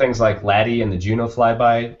you have things like Laddie and the Juno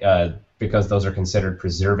flyby, because those are considered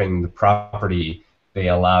preserving the property. They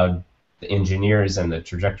allowed the engineers and the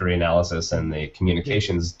trajectory analysis and the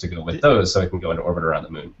communications to go with those, so it can go into orbit around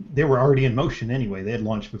the moon. They were already in motion anyway. They had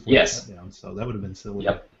launched before the shutdown, so that would have been silly.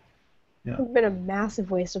 Yep. Yeah. It's been a massive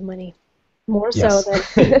waste of money. More so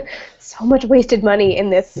than so much wasted money in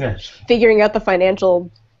this figuring out the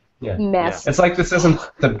financial mess. It's like this isn't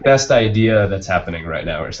the best idea that's happening right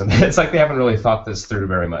now or something. It's like they haven't really thought this through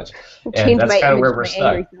very much. And that's kind of where we're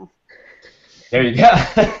stuck. There you go.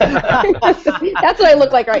 That's what I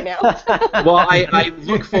look like right now. Well, I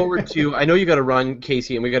look forward to, I know you got to run,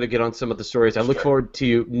 Casey, and we got to get on some of the stories. I look forward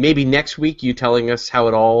to maybe next week you telling us how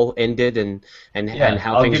it all ended and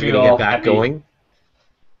how things are going to get back going.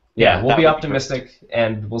 Yeah, we'll be optimistic,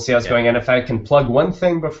 and we'll see how it's going. And if I can plug one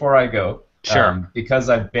thing before I go, because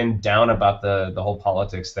I've been down about the whole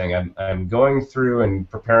politics thing, I'm going through and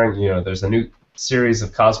preparing. There's a new series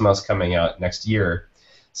of Cosmos coming out next year.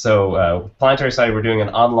 So Planetary Society, we're doing an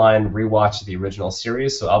online rewatch of the original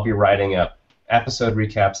series. So I'll be writing up episode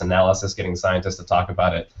recaps, analysis, getting scientists to talk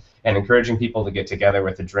about it, and encouraging people to get together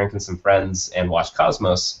with a drink and some friends and watch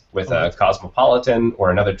Cosmos with a Cosmopolitan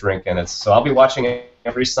or another drink. And so I'll be watching it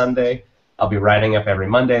every Sunday. I'll be writing up every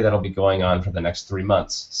Monday. That'll be going on for the next 3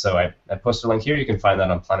 months. So I posted a link here. You can find that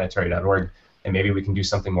on planetary.org, and maybe we can do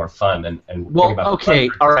something more fun and think about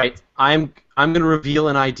all right. I'm going to reveal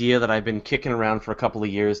an idea that I've been kicking around for a couple of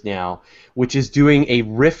years now, which is doing a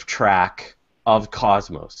riff track of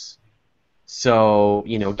Cosmos. So,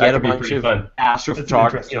 get a bunch of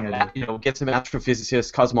astrophotographers, get some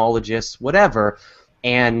astrophysicists, cosmologists, whatever,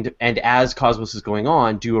 and as Cosmos is going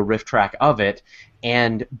on, do a riff track of it,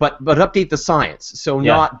 but update the science. So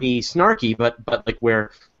not be snarky, but like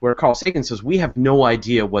where Carl Sagan says we have no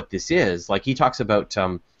idea what this is. Like he talks about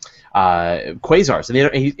quasars,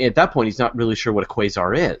 and at that point he's not really sure what a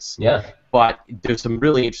quasar is. Yeah. But there's some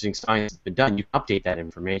really interesting science that's been done. You can update that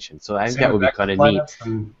information. So I think that would be kind of neat.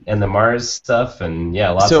 And the Mars stuff, and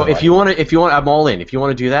lots. So if you want, I'm all in. If you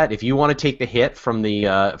want to do that, if you want to take the hit from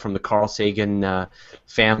the Carl Sagan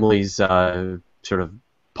family's sort of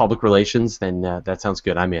public relations, then that sounds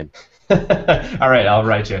good. I'm in. All right, I'll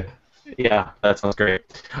write you. Yeah, that sounds great.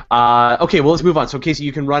 Okay, well, let's move on. So, Casey,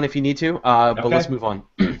 you can run if you need to, but let's move on.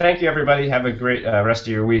 Thank you, everybody. Have a great rest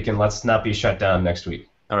of your week, and let's not be shut down next week.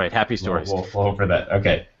 All right, happy stories. We'll hope for that.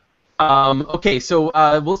 Okay. Okay, so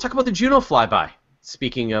let's talk about the Juno flyby.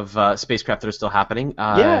 Speaking of spacecraft that are still happening.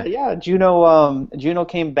 Juno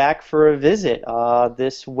came back for a visit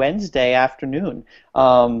this Wednesday afternoon.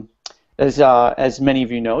 As many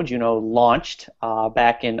of you know, Juno launched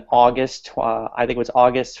back in August. I think it was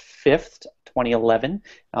August 5th, 2011.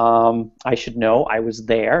 I should know. I was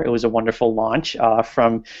there. It was a wonderful launch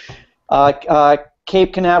from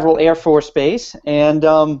Cape Canaveral Air Force Base, and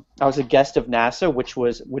I was a guest of NASA, which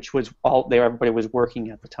was all there. Everybody was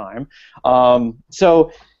working at the time. And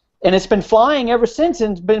it's been flying ever since,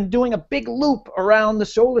 and it's been doing a big loop around the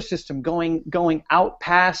solar system, going out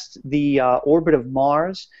past the orbit of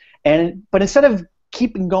Mars. But instead of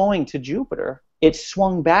keeping going to Jupiter, it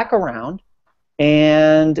swung back around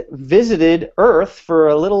and visited Earth for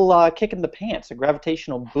a little kick in the pants, a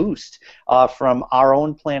gravitational boost from our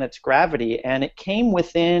own planet's gravity. And it came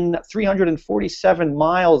within 347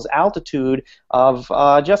 miles altitude of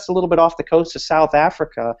just a little bit off the coast of South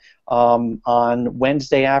Africa on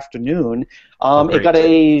Wednesday afternoon. It got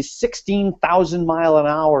a 16,000 mile an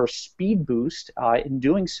hour speed boost in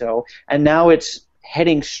doing so, and now it's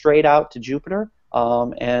heading straight out to Jupiter.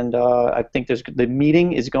 I think the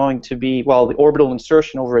meeting is going to be, the orbital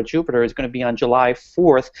insertion over at Jupiter is going to be on July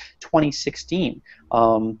 4th, 2016.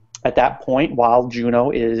 At that point, while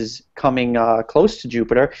Juno is coming close to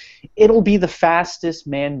Jupiter, it'll be the fastest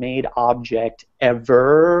man-made object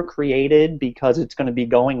ever created because it's going to be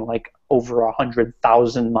going like over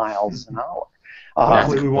 100,000 miles an hour.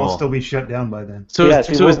 Hopefully we won't still be shut down by then. So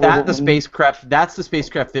is that the spacecraft? That's the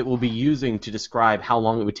spacecraft that we'll be using to describe how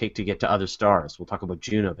long it would take to get to other stars. We'll talk about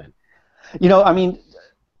Juno then.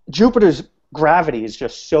 Jupiter's gravity is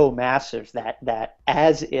just so massive that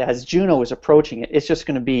as Juno is approaching it, it's just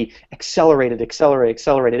going to be accelerated.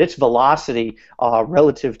 Its velocity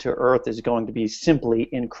relative to Earth is going to be simply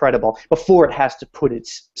incredible before it has to put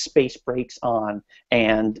its space brakes on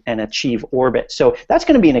and achieve orbit. So that's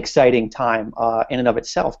going to be an exciting time in and of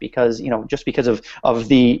itself, because just because of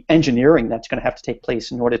the engineering that's going to have to take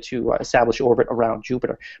place in order to establish orbit around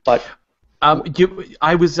Jupiter. But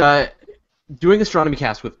I was doing Astronomy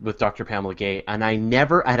Cast with Dr. Pamela Gay, and I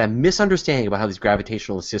had a misunderstanding about how these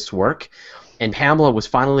gravitational assists work, and Pamela was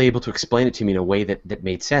finally able to explain it to me in a way that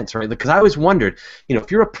made sense, right? Because I always wondered,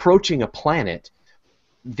 if you're approaching a planet,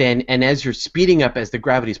 and as you're speeding up, as the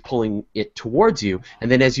gravity is pulling it towards you,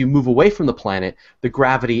 and then as you move away from the planet, the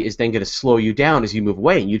gravity is then going to slow you down as you move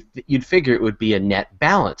away. And you'd figure it would be a net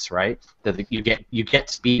balance, right? That you get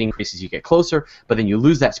speed increases as you get closer, but then you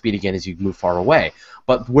lose that speed again as you move far away.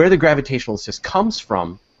 But where the gravitational assist comes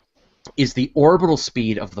from is the orbital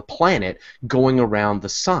speed of the planet going around the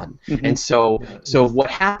sun. Mhm. And so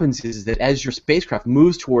what happens is that as your spacecraft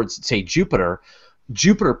moves towards, say, Jupiter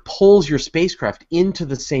pulls your spacecraft into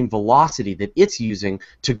the same velocity that it's using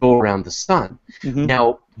to go around the sun. Mhm.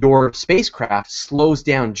 Now, your spacecraft slows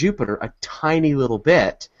down Jupiter a tiny little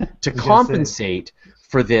bit to compensate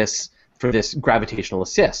for this gravitational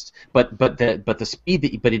assist. But the speed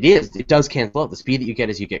it does cancel out. The speed that you get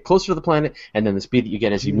as you get closer to the planet, and then the speed that you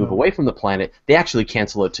get as you move away from the planet, they actually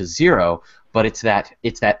cancel out to zero. But it's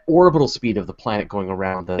that orbital speed of the planet going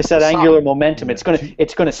around the. It's that sun. angular momentum. It's gonna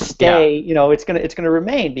stay. Yeah. It's gonna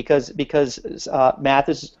remain because math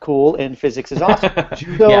is cool and physics is awesome.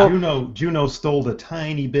 Juno stole a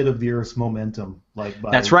tiny bit of the Earth's momentum, by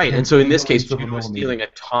That's right. And so in this case, of a Juno is millimeter. stealing a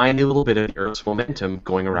tiny little bit of the Earth's momentum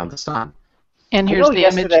going around the sun. And here's the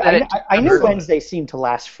image yesterday, that I knew Wednesday seemed to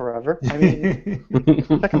last forever. I mean,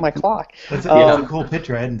 checking my clock. That's a cool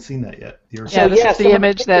picture. I hadn't seen that yet. The Earth's Yeah, this is the some of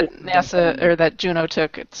image the that pictures- NASA or that Juno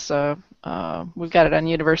took. It's we've got it on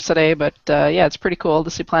Universe today, but yeah, it's pretty cool to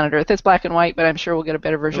see planet Earth. It's black and white, but I'm sure we'll get a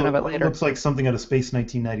better version of it later. looks like something out of Space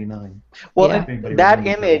 1999. Well, Yeah. and that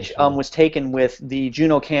image was taken with the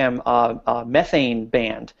JunoCam methane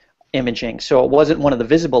band imaging, so it wasn't one of the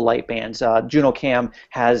visible light bands. JunoCam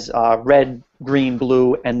has red, green,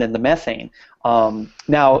 blue, and then the methane.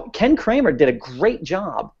 Now, Ken Kramer did a great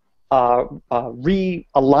job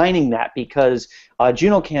realigning that, because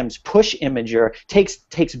JunoCam's push imager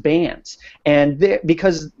takes bands, and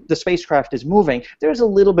because the spacecraft is moving, there's a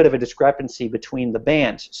little bit of a discrepancy between the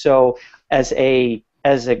bands. So as a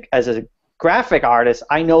graphic artist,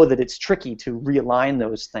 I know that it's tricky to realign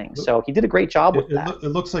those things. So he did a great job with that. It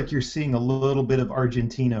looks like you're seeing a little bit of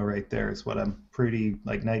Argentina right there. Is what I'm pretty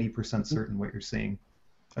 90% certain what you're seeing.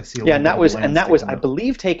 I see. Yeah, and that was I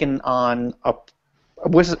believe taken on a.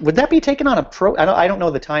 Would that be taken on approach? I don't know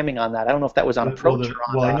the timing on that. I don't know if that was on approach or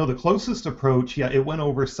on. Well, I know the closest approach. Yeah, it went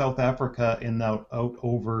over South Africa and out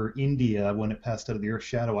over India when it passed out of the Earth's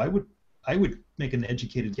shadow. I would make an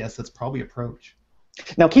educated guess that's probably approach.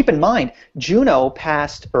 Now, keep in mind, Juno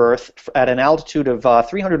passed Earth at an altitude of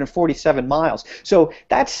 347 miles. So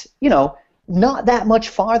that's not that much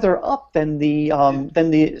farther up than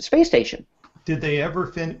the space station. Did they ever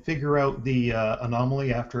figure out the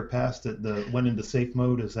anomaly after it passed? It went into safe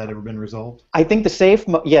mode. Has that ever been resolved? I think the safe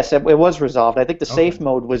mode. Yes, it was resolved. I think the safe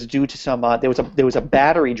mode was due to some. There was a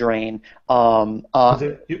battery drain.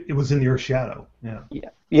 It was in the Earth's shadow. Yeah.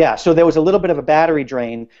 Yeah. So there was a little bit of a battery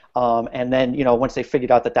drain, and then once they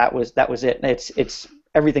figured out that was it, it's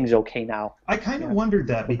everything's okay now. I kind of wondered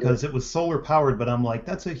that because it was solar powered, but I'm like,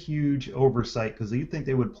 that's a huge oversight, because you'd think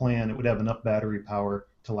they would plan it would have enough battery power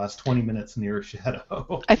to last 20 minutes in the Earth's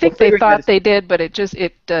shadow. I think they thought they did, but it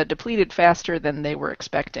depleted faster than they were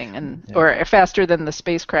expecting, or faster than the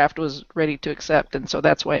spacecraft was ready to accept, and so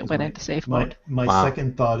that's why it went into safe mode. My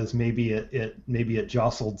second thought is maybe it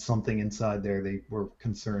jostled something inside there. They were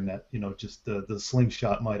concerned that just the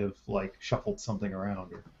slingshot might have shuffled something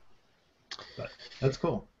around. But that's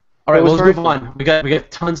cool. All right, well, let's move on. We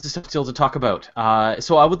got tons of stuff still to talk about.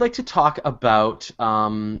 So I would like to talk about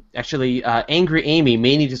Angry Amy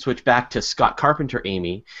may need to switch back to Scott Carpenter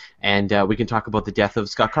Amy, and we can talk about the death of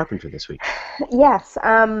Scott Carpenter this week. Yes.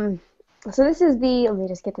 So this is let me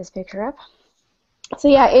just get this picture up. So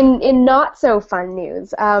yeah, in not so fun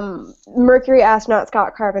news, Mercury astronaut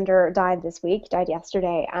Scott Carpenter died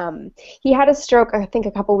yesterday. He had a stroke, I think,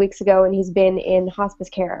 a couple weeks ago, and he's been in hospice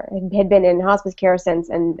care. He had been in hospice care since,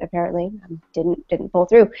 and apparently didn't pull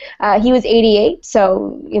through. He was 88,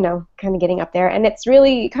 so kind of getting up there, and it's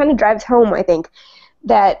really kind of drives home, I think,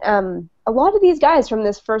 that a lot of these guys from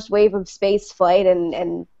this first wave of space flight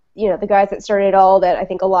and the guys that started it all, that I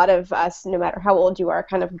think a lot of us, no matter how old you are,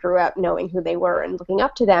 kind of grew up knowing who they were and looking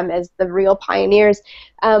up to them as the real pioneers.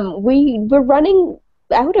 We were running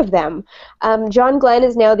out of them. John Glenn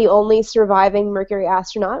is now the only surviving Mercury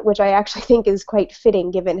astronaut, which I actually think is quite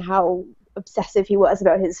fitting given how obsessive he was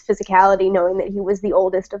about his physicality, knowing that he was the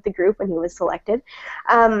oldest of the group when he was selected.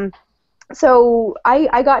 So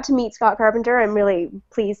I got to meet Scott Carpenter. I'm really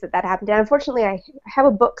pleased that that happened. And unfortunately, I have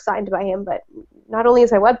a book signed by him, but not only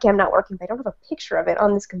is my webcam not working, but I don't have a picture of it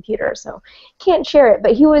on this computer, so can't share it.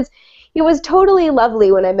 But he was totally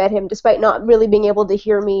lovely when I met him, despite not really being able to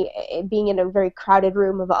hear me, being in a very crowded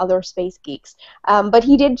room of other space geeks. But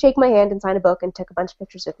he did shake my hand and sign a book and took a bunch of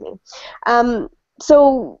pictures with me.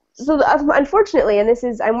 So unfortunately, and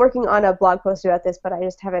I'm working on a blog post about this, but I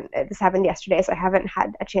just haven't, this happened yesterday, so I haven't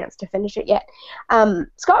had a chance to finish it yet.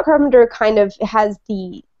 Scott Carpenter kind of has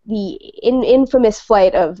the infamous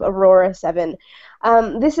flight of Aurora 7.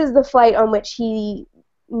 This is the flight on which he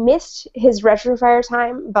missed his retrofire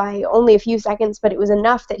time by only a few seconds, but it was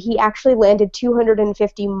enough that he actually landed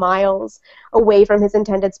 250 miles away from his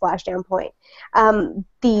intended splashdown point.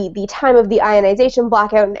 The time of the ionization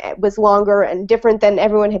blackout was longer and different than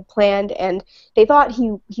everyone had planned, and they thought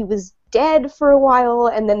he was dead for a while,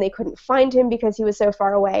 and then they couldn't find him because he was so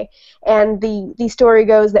far away. And the story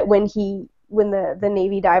goes that when the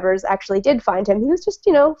Navy divers actually did find him, he was just,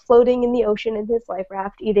 floating in the ocean in his life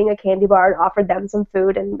raft, eating a candy bar, and offered them some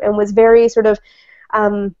food, and was very sort of,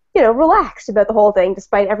 relaxed about the whole thing,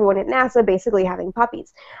 despite everyone at NASA basically having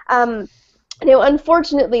puppies.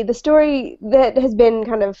 Unfortunately, the story that has been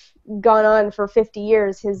kind of gone on for 50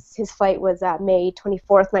 years, his flight was May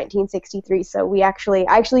 24th, 1963, so I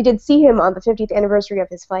actually did see him on the 50th anniversary of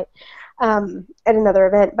his flight at another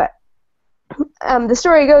event, but the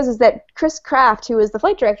story goes is that Chris Kraft, who was the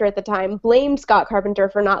flight director at the time, blamed Scott Carpenter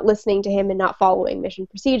for not listening to him and not following mission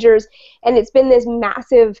procedures. And it's been this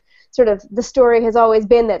massive sort of, the story has always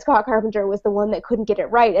been that Scott Carpenter was the one that couldn't get it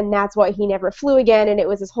right, and that's why he never flew again, and it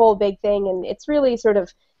was this whole big thing. And it's really sort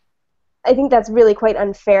of, I think that's really quite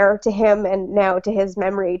unfair to him and now to his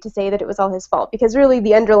memory to say that it was all his fault, because really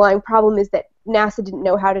the underlying problem is that NASA didn't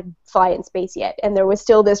know how to fly in space yet, and there was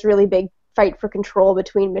still this really big fight for control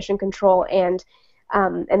between mission control and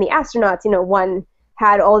the astronauts. One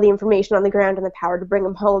had all the information on the ground and the power to bring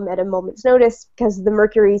them home at a moment's notice, because the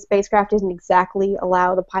Mercury spacecraft didn't exactly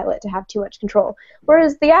allow the pilot to have too much control.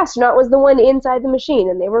 Whereas the astronaut was the one inside the machine,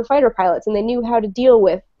 and they were fighter pilots, and they knew how to deal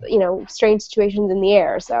with strange situations in the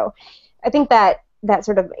air. So I think that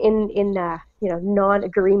sort of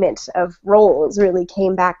non-agreement of roles really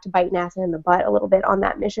came back to bite NASA in the butt a little bit on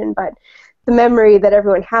that mission. But the memory that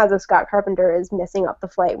everyone has of Scott Carpenter is messing up the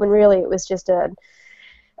flight, when really it was just a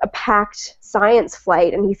packed science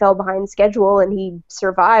flight, and he fell behind schedule, and he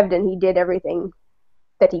survived, and he did everything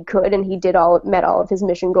that he could, and he met all of his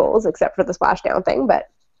mission goals except for the splashdown thing. But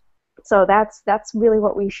so that's really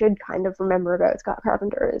what we should kind of remember about Scott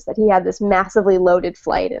Carpenter, is that he had this massively loaded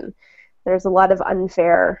flight, and there's a lot of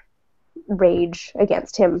unfair rage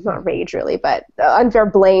against him, not rage really, but unfair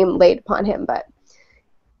blame laid upon him. But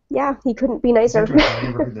yeah, he couldn't be nicer. Interesting. I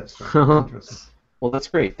never heard that story. That's interesting. Well, that's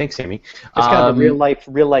great. Thanks, Amy. Just kind of the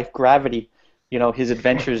real life gravity, his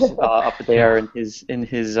adventures up there in his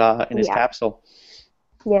capsule.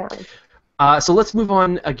 Yeah. So let's move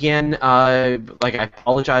on again. I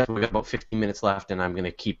apologize, we've got about 15 minutes left, and I'm going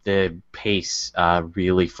to keep the pace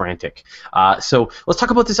really frantic. So let's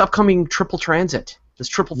talk about this upcoming triple transit, this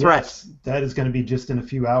triple threat. Yes, that is going to be just in a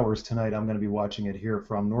few hours tonight. I'm going to be watching it here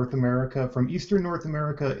from North America, from Eastern North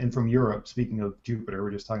America, and from Europe. Speaking of Jupiter,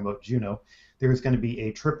 we're just talking about Juno. There's going to be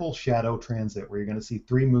a triple shadow transit where you're going to see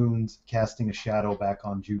 3 moons casting a shadow back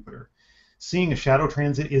on Jupiter. Seeing a shadow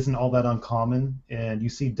transit isn't all that uncommon, and you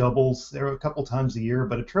see doubles there a couple times a year,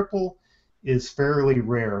 but a triple is fairly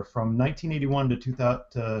rare. From 1981 to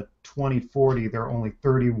 2040, there are only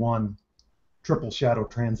 31 triple shadow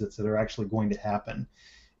transits that are actually going to happen.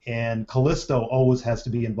 And Callisto always has to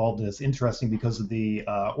be involved in this. Interesting because of the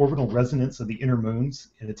orbital resonance of the inner moons,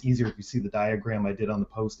 and it's easier if you see the diagram I did on the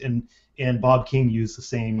post. And Bob King used the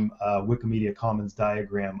same Wikimedia Commons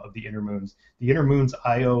diagram of the inner moons. The inner moons,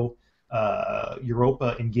 Io,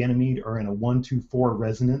 Europa, and Ganymede, are in a 1-2-4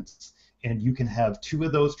 resonance, and you can have 2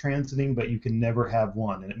 of those transiting, but you can never have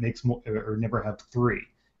 1, and it makes or never have 3.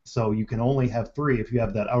 So you can only have 3 if you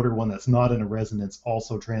have that outer one that's not in a resonance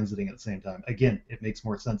also transiting at the same time. Again, it makes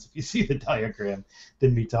more sense if you see the diagram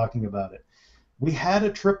than me talking about it. We had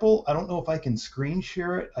a triple. I don't know if I can screen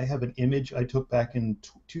share it. I have an image I took back in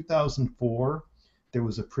 2004. There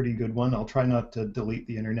was a pretty good one. I'll try not to delete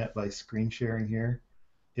the internet by screen sharing here,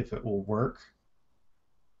 if it will work.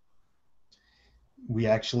 We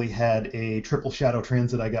actually had a triple shadow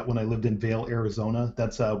transit I got when I lived in Vail, Arizona.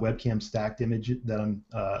 That's a webcam stacked image that I'm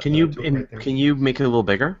Can that I you took right there. can you make it a little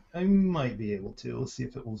bigger? I might be able to. Let's see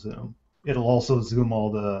if it will zoom. It'll also zoom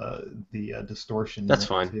all the distortion That's in it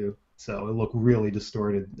fine. too. So it'll look really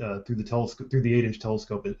distorted through the telescope, through the 8-inch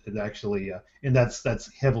telescope. It actually, and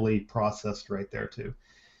that's heavily processed right there too.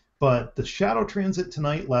 But the shadow transit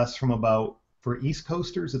tonight lasts from about, for East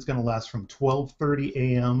Coasters, it's going to last from 12:30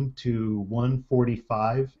 a.m. to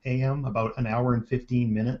 1:45 a.m., about an hour and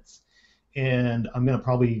 15 minutes. And I'm going to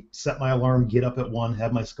probably set my alarm, get up at 1,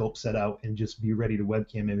 have my scope set out, and just be ready to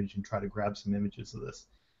webcam image and try to grab some images of this.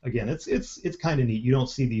 Again, it's kind of neat. You don't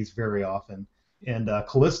see these very often. And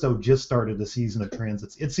Callisto just started a season of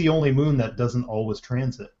transits. It's the only moon that doesn't always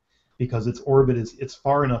transit, because its orbit it's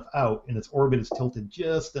far enough out and its orbit is tilted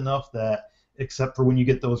just enough that, except for when you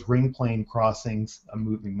get those ring plane crossings, I'm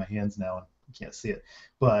moving my hands now and you can't see it,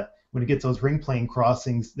 but when it gets those ring plane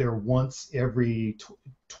crossings, they're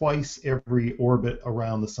twice every orbit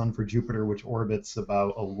around the sun for Jupiter, which orbits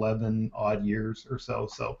about 11 odd years or so.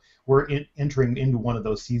 So we're entering into one of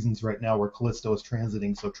those seasons right now where Callisto is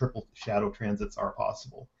transiting, so triple shadow transits are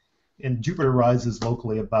possible. And Jupiter rises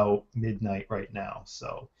locally about midnight right now,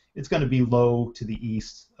 so it's going to be low to the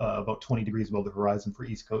east, about 20 degrees above the horizon for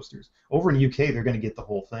East Coasters. Over in the UK, they're going to get the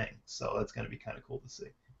whole thing, so that's going to be kind of cool to see.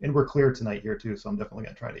 And we're clear tonight here, too, so I'm definitely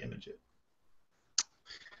going to try to image it.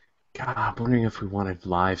 God, I'm wondering if we want to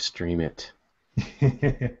live stream it.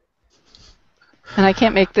 And I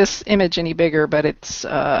can't make this image any bigger, but it's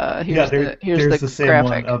here's the same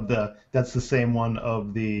graphic. One of the. That's the same one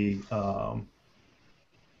of the.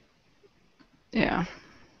 Yeah.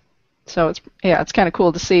 So it's kind of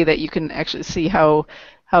cool to see that you can actually see how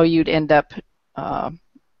you'd end up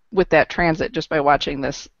with that transit just by watching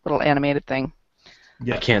this little animated thing.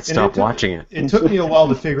 Yeah. I can't stop watching it. It took me a while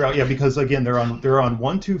to figure out, because again they're on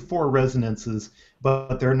 124 resonances,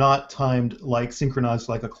 but they're not timed synchronized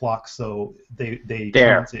like a clock, so they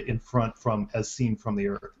transit in front from as seen from the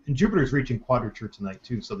Earth. And Jupiter's reaching quadrature tonight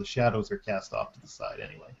too, so the shadows are cast off to the side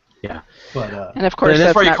anyway. Yeah. But and of course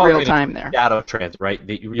that's not real time there. Shadow transit, right?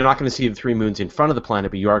 You're not going to see the 3 moons in front of the planet,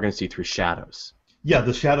 but you are going to see 3 shadows. Yeah,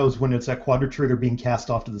 the shadows, when it's at quadrature, they're being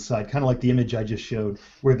cast off to the side, kind of like the image I just showed,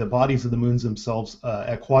 where the bodies of the moons themselves,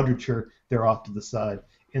 at quadrature, they're off to the side.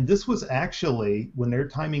 And this was actually, when they're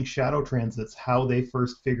timing shadow transits, how they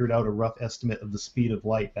first figured out a rough estimate of the speed of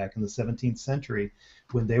light back in the 17th century.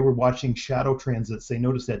 When they were watching shadow transits, they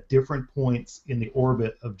noticed at different points in the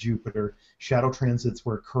orbit of Jupiter, shadow transits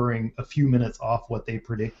were occurring a few minutes off what they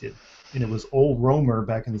predicted. And it was Ole Romer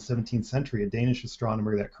back in the 17th century, a Danish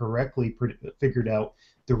astronomer, that correctly figured out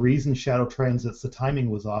the reason shadow transits, the timing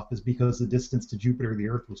was off, is because the distance to Jupiter, the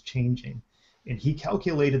Earth, was changing. And he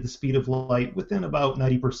calculated the speed of light within about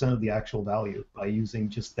 90% of the actual value by using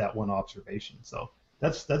just that one observation. So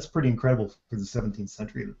that's pretty incredible for the 17th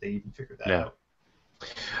century that they even figured that out.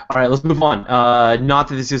 All right, let's move on. Not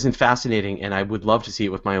that this isn't fascinating, and I would love to see it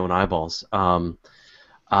with my own eyeballs.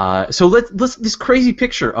 So let's this crazy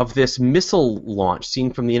picture of this missile launch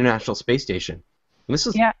seen from the International Space Station. And this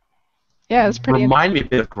is it's pretty. Remind me a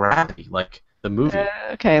bit of Gravity, like the movie.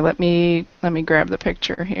 Okay, let me grab the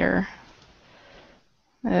picture here.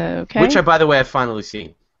 Okay. Which, by the way, I've finally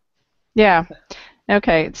seen. Yeah.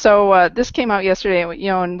 Okay. So this came out yesterday.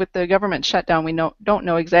 And with the government shutdown, we don't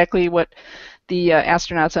know exactly what the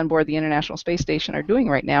astronauts on board the International Space Station are doing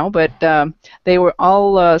right now. But they were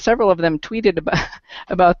all several of them tweeted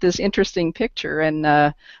about this interesting picture,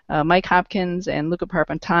 and Mike Hopkins and Luca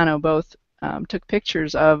Parpentano both took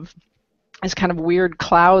pictures of this kind of weird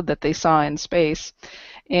cloud that they saw in space,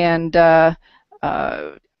 and they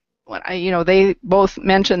both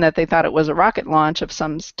mentioned that they thought it was a rocket launch of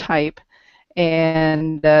some type,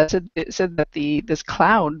 and said that this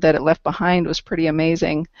cloud that it left behind was pretty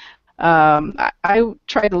amazing. I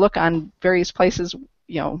tried to look on various places.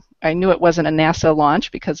 I knew it wasn't a NASA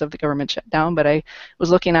launch because of the government shutdown, but I was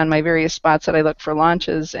looking on my various spots that I look for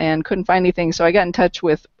launches and couldn't find anything. So I got in touch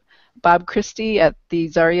with Bob Christie at the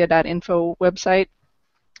Zarya.info website,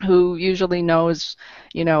 who usually knows,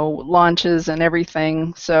 launches and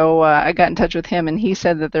everything. So I got in touch with him, and he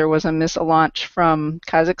said that there was a missile launch from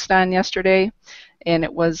Kazakhstan yesterday, and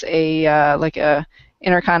it was a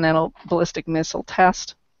intercontinental ballistic missile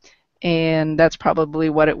test, and that's probably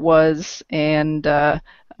what it was. And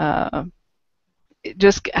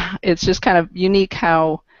it's just kind of unique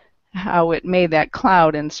how it made that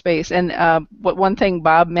cloud in space. And one thing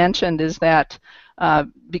Bob mentioned is that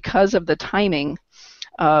because of the timing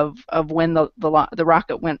of when the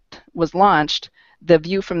rocket was launched, the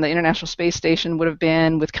view from the International Space Station would have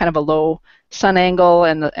been with kind of a low sun angle,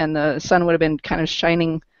 and the sun would have been kind of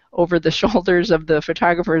shining over the shoulders of the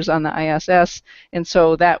photographers on the ISS, and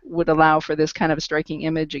so that would allow for this kind of a striking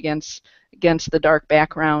image against the dark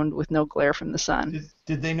background with no glare from the sun.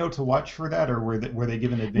 Did they know to watch for that, or were they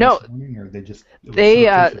given advance No, warning, or they just they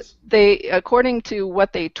according to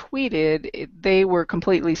what they tweeted, they were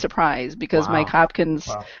completely surprised because Wow.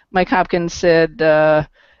 Mike Hopkins said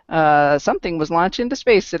something was launched into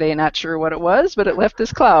space today. Not sure what it was, but it left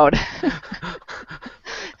this cloud.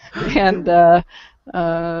 And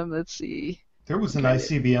let's see. There was an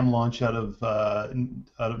ICBM launch out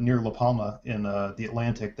of near La Palma in the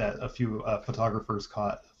Atlantic that a few photographers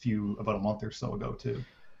caught about a month or so ago too.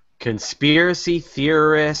 Conspiracy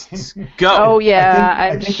theorists, go! Oh yeah,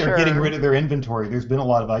 I think sure. they're getting rid of their inventory. There's been a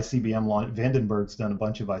lot of ICBM launch. Vandenberg's done a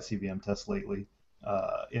bunch of ICBM tests lately.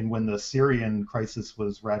 And when the Syrian crisis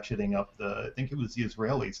was ratcheting up, I think it was the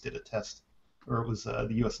Israelis did a test, or it was the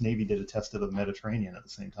U.S. Navy did a test of the Mediterranean at the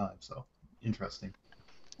same time. So interesting.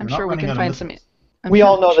 I'm sure we can find some. We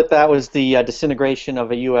all know that was the disintegration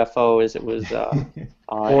of a UFO, as it was.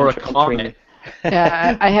 Or a comet.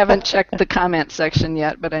 Yeah, I haven't checked the comment section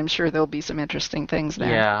yet, but I'm sure there'll be some interesting things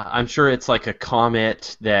there. Yeah, I'm sure it's like a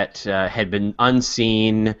comet that had been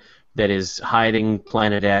unseen that is hiding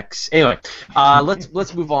Planet X. Anyway,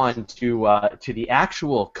 let's move on to the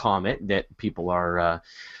actual comet that people are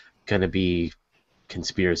going to be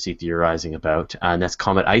conspiracy theorizing about, and that's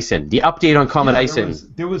Comet Ison. The update on Comet Ison.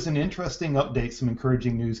 There was an interesting update. Some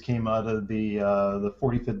encouraging news came out of the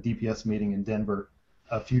 45th DPS meeting in Denver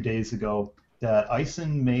a few days ago that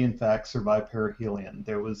Ison may in fact survive perihelion.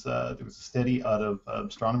 There was a study out of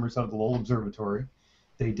astronomers out of the Lowell Observatory.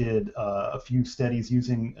 They did a few studies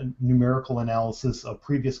using a numerical analysis of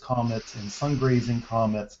previous comets and sun-grazing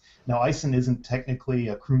comets. Now, Ison isn't technically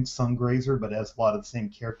a Krunt sun grazer, but has a lot of the same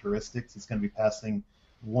characteristics. It's going to be passing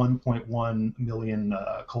 1.1 million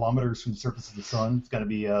kilometers from the surface of the sun. It's going to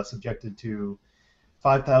be subjected to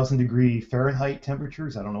 5,000 degree Fahrenheit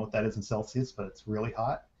temperatures. I don't know what that is in Celsius, but it's really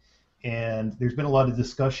hot. And there's been a lot of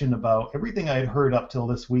discussion about everything I had heard up till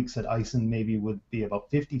this week said Ison maybe would be about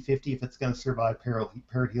 50-50 if it's going to survive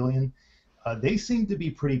perihelion. They seem to be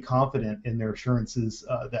pretty confident in their assurances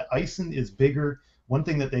that Ison is bigger. One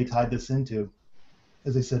thing that they tied this into,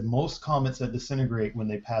 as I said, most comets that disintegrate when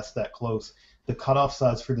they pass that close, the cutoff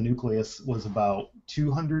size for the nucleus was about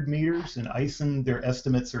 200 meters. And Ison, their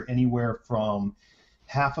estimates are anywhere from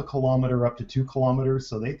half a kilometer up to 2 kilometers,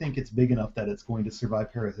 so they think it's big enough that it's going to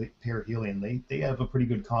survive perihelion. They have a pretty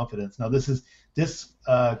good confidence. Now this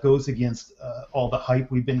goes against all the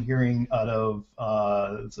hype we've been hearing out of.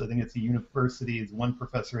 So I think it's it's one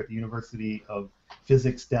professor at the University of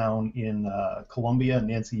Physics down in Columbia.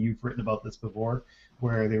 Nancy, you've written about this before,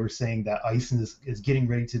 where they were saying that Ison is getting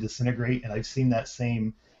ready to disintegrate, and I've seen that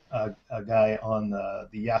same a guy on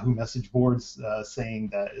the Yahoo message boards saying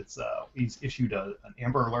that he's issued an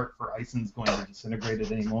Amber Alert for Ison's going to disintegrate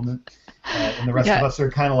at any moment. And the rest of us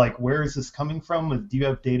are kind of like, where is this coming from? Do you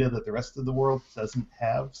have data that the rest of the world doesn't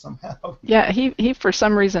have somehow? Yeah, he for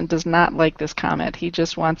some reason does not like this comet. He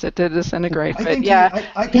just wants it to disintegrate.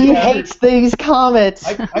 He hates these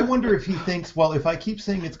comets. I wonder if he thinks, well, if I keep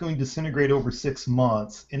saying it's going to disintegrate over 6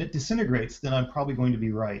 months and it disintegrates, then I'm probably going to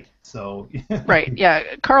be right. So right,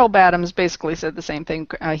 yeah. Carl Badams basically said the same thing.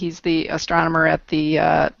 He's the astronomer at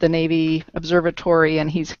the Navy Observatory, and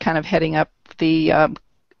he's kind of heading up the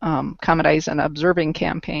Comet Ison observing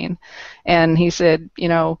campaign. And he said,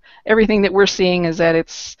 everything that we're seeing is that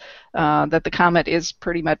it's that the comet is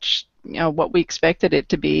pretty much what we expected it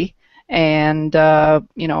to be. And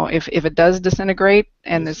if it does disintegrate,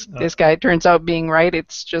 and this guy turns out being right,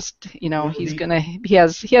 it's just he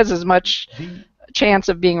has as much chance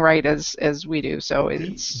of being right as we do. So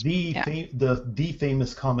it's the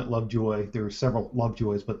famous comet Lovejoy. There were several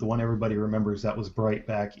Lovejoys, but the one everybody remembers that was bright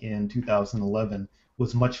back in 2011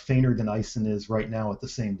 was much fainter than Ison is right now at the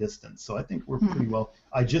same distance. So I think we're pretty well.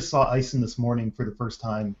 I just saw Ison this morning for the first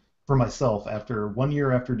time for myself after 1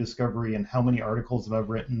 year after discovery, and how many articles have I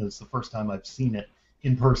written. It's the first time I've seen it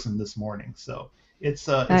in person this morning. So it's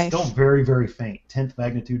still very, very faint, 10th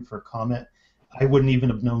magnitude for a comet. I wouldn't even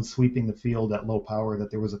have known sweeping the field at low power that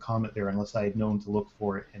there was a comet there unless I had known to look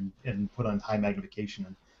for it and put on high magnification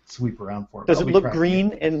and sweep around for it. Does it look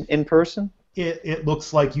green in person? It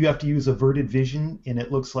looks like you have to use averted vision, and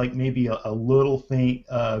it looks like maybe a little faint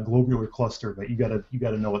globular cluster, but you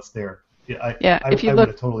gotta know it's there. I would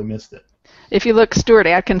have totally missed it. If you look, Stuart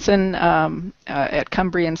Atkinson at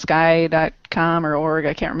CumbrianSky.com or org,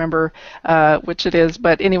 I can't remember which it is,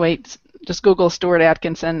 but anyway, just Google Stuart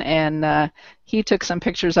Atkinson, and he took some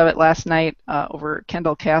pictures of it last night over at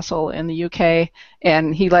Kendal Castle in the UK,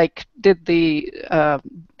 and he did the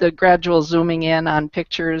gradual zooming in on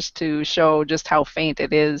pictures to show just how faint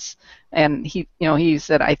it is. And he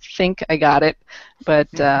said, I think I got it, but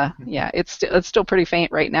yeah, it's still pretty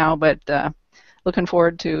faint right now, but looking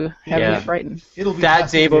forward to having it brighten. Thad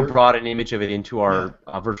Zabo brought an image of it into our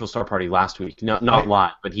virtual star party last week. Not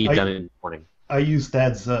live, but he'd done it in the morning. I used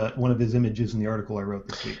Thad's one of his images in the article I wrote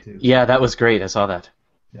this week too. Yeah, that was great. I saw that.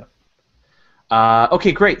 Yeah.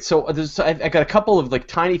 Okay, great. So I got a couple of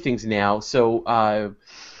tiny things now. So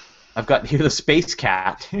I've got here the space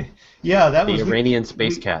cat. Yeah, that was the Iranian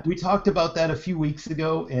space cat. We talked about that a few weeks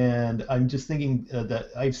ago, and I'm just thinking that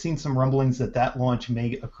I've seen some rumblings that launch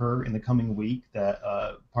may occur in the coming week. That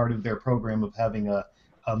part of their program of having a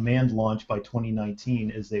manned launch by 2019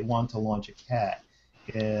 is they want to launch a cat,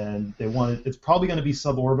 and it's probably going to be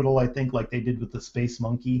suborbital, I think, like they did with the Space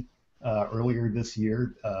Monkey earlier this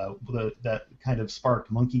year. That kind of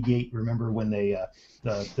sparked Monkeygate. Remember when they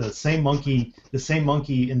the same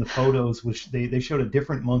monkey in the photos, which they showed a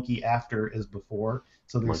different monkey after as before.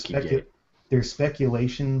 So there's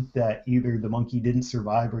speculation that either the monkey didn't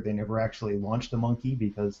survive or they never actually launched a monkey,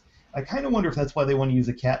 because I kind of wonder if that's why they want to use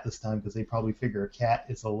a cat this time, because they probably figure a cat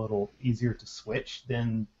is a little easier to switch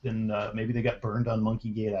than maybe they got burned on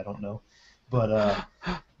Monkeygate. I don't know. But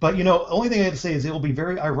only thing I have to say is it will be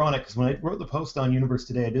very ironic, because when I wrote the post on Universe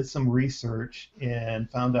Today, I did some research and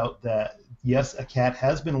found out that, yes, a cat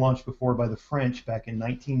has been launched before by the French back in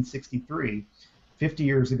 1963. 50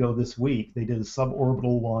 years ago this week, they did a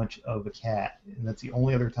suborbital launch of a cat, and that's the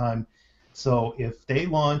only other time. So if they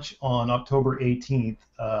launch on October 18th,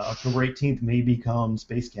 October 18th may become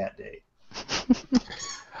Space Cat Day.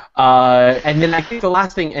 And then I think the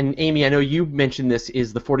last thing, and Amy, I know you mentioned this,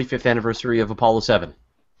 is the 45th anniversary of Apollo 7.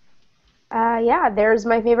 Yeah, there's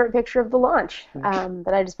my favorite picture of the launch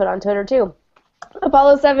that I just put on Twitter too.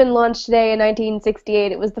 Apollo 7 launched today in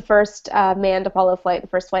 1968. It was the first manned Apollo flight, the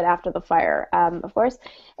first flight after the fire, of course.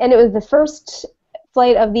 And it was the first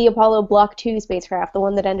flight of the Apollo Block 2 spacecraft, the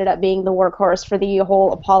one that ended up being the workhorse for the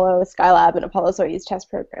whole Apollo Skylab and Apollo Soyuz test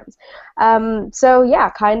programs. So yeah,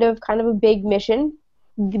 kind of a big mission.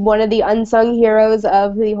 One of the unsung heroes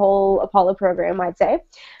of the whole Apollo program, I'd say.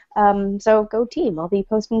 So go team. I'll be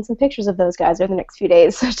posting some pictures of those guys over the next few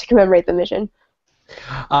days to commemorate the mission.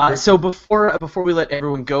 So before we let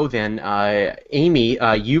everyone go, then, Amy,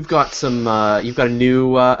 you've got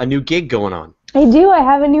a new gig going on. I do. I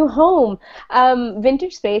have a new home.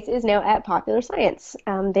 Vintage Space is now at Popular Science.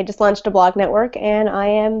 They just launched a blog network, and I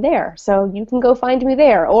am there. So you can go find me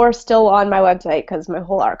there, or still on my website, because my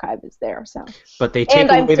whole archive is there. So. But they take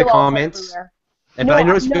away the comments. But I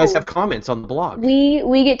noticed you guys have comments on the blog.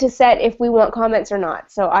 We get to set if we want comments or not.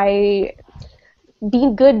 So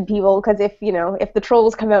be good, people, because if the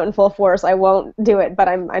trolls come out in full force, I won't do it. But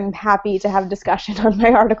I'm happy to have discussion on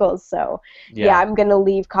my articles. So yeah I'm gonna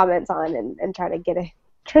leave comments on and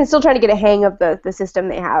still try to get a hang of the system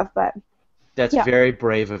they have. But that's very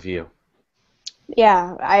brave of you.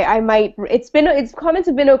 Yeah, I might. Its comments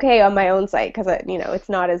have been okay on my own site because it's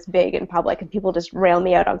not as big and public, and people just rail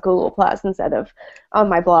me out on Google Plus instead of on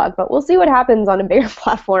my blog. But we'll see what happens on a bigger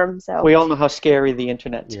platform. So we all know how scary the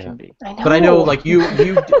internet can be. I know. But I know,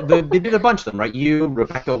 they did a bunch of them, right? You,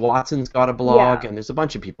 Rebecca Watson's got a blog, and there's a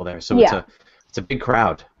bunch of people there, so it's a big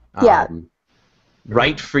crowd. Yeah.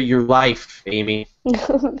 Write for your life, Amy.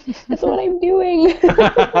 That's what I'm doing.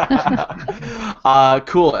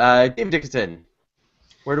 Cool. David Dickinson.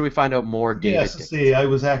 Where do we find out more, David? Yes, let's see. I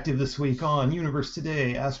was active this week on Universe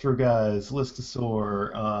Today, Astro Guys,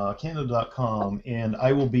 Listosaur, Canada.com, and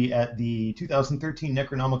I will be at the 2013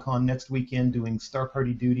 Necronomicon next weekend doing Star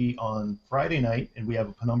Party duty on Friday night, and we have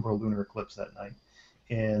a penumbral lunar eclipse that night,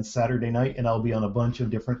 and Saturday night, and I'll be on a bunch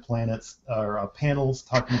of different planets, or panels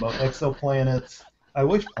talking about exoplanets. I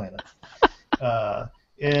wish planets.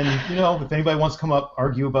 And, if anybody wants to come up,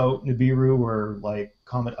 argue about Nibiru or,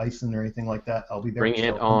 Comet Ison or anything like that, I'll be there. Bring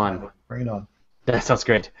it on. Bring it on. That sounds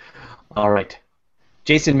great. All right.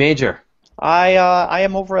 Jason Major. I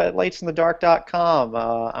am over at lightsinthedark.com.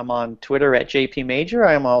 I'm on Twitter at JP Major.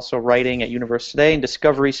 I am also writing at Universe Today and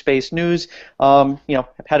Discovery Space News. I've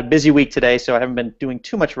had a busy week today, so I haven't been doing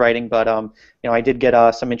too much writing, but I did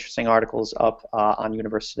get some interesting articles up on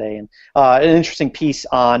Universe Today, and an interesting piece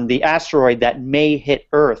on the asteroid that may hit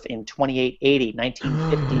Earth in 2880,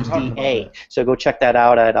 1950 DA. So go check that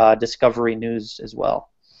out at Discovery News as well.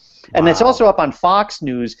 And it's Wow. also up on Fox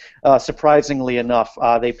News, surprisingly enough.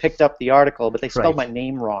 They picked up the article, but they spelled my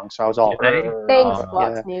name wrong, so I was all... Did they? Thanks, yeah.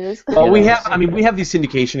 Fox News. Well, You we know, have. I mean, we have these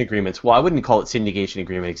syndication agreements. Well, I wouldn't call it syndication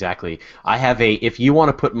agreement exactly. I have a. If you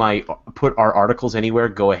want to put our articles anywhere,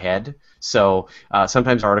 go ahead. So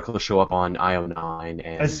sometimes articles show up on IO9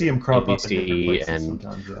 and I see them crop up in NBC different places and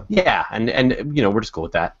sometimes. Yeah. yeah, and you know we're just cool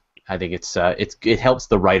with that. I think it helps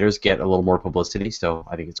the writers get a little more publicity, so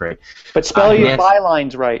I think it's great. but spell your Nancy-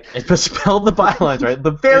 bylines right. But spell the bylines right.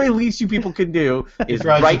 The very least you people can do is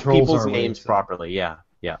drives the write trolls people's our way, names so. properly. Yeah,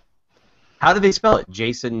 yeah. How do they spell it?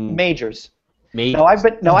 Jason Majors. Majors.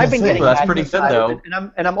 No, I've been getting That's that pretty since good, I- though.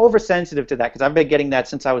 and I'm oversensitive to that because I've been getting that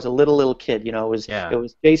since I was a little kid. You know, it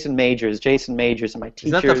was Jason Majors, and my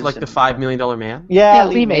teachers. Is that the $5 million man? Yeah, Yeah,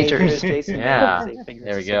 Lee Majors. Jason Yeah. Majors. They figured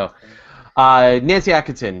There we it's the same go. thing. Nancy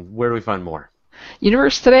Atkinson, where do we find more?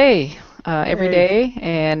 Universe Today every day,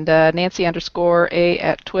 and Nancy_A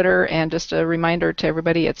at Twitter. And just a reminder to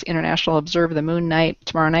everybody, it's International Observe the Moon Night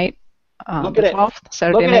tomorrow night, Look the at it. 12th,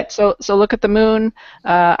 Saturday Look at night. it. So look at the moon.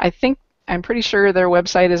 I'm pretty sure their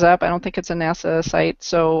website is up. I don't think it's a NASA site.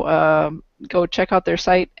 So go check out their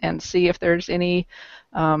site and see if there's any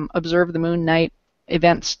Observe the Moon Night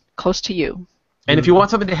events close to you. And if you want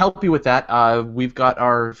something to help you with that, we've got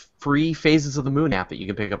our free Phases of the Moon app that you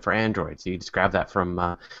can pick up for Android. So you just grab that from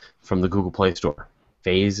the Google Play Store.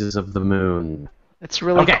 Phases of the Moon. It's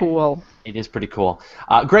really cool. It is pretty cool.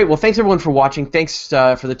 Great. Well, thanks everyone for watching. Thanks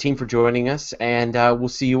for the team for joining us, and we'll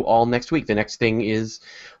see you all next week. The next thing is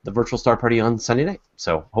the virtual star party on Sunday night.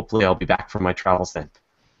 So hopefully I'll be back from my travels then.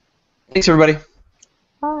 Thanks everybody.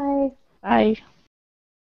 Bye. Bye.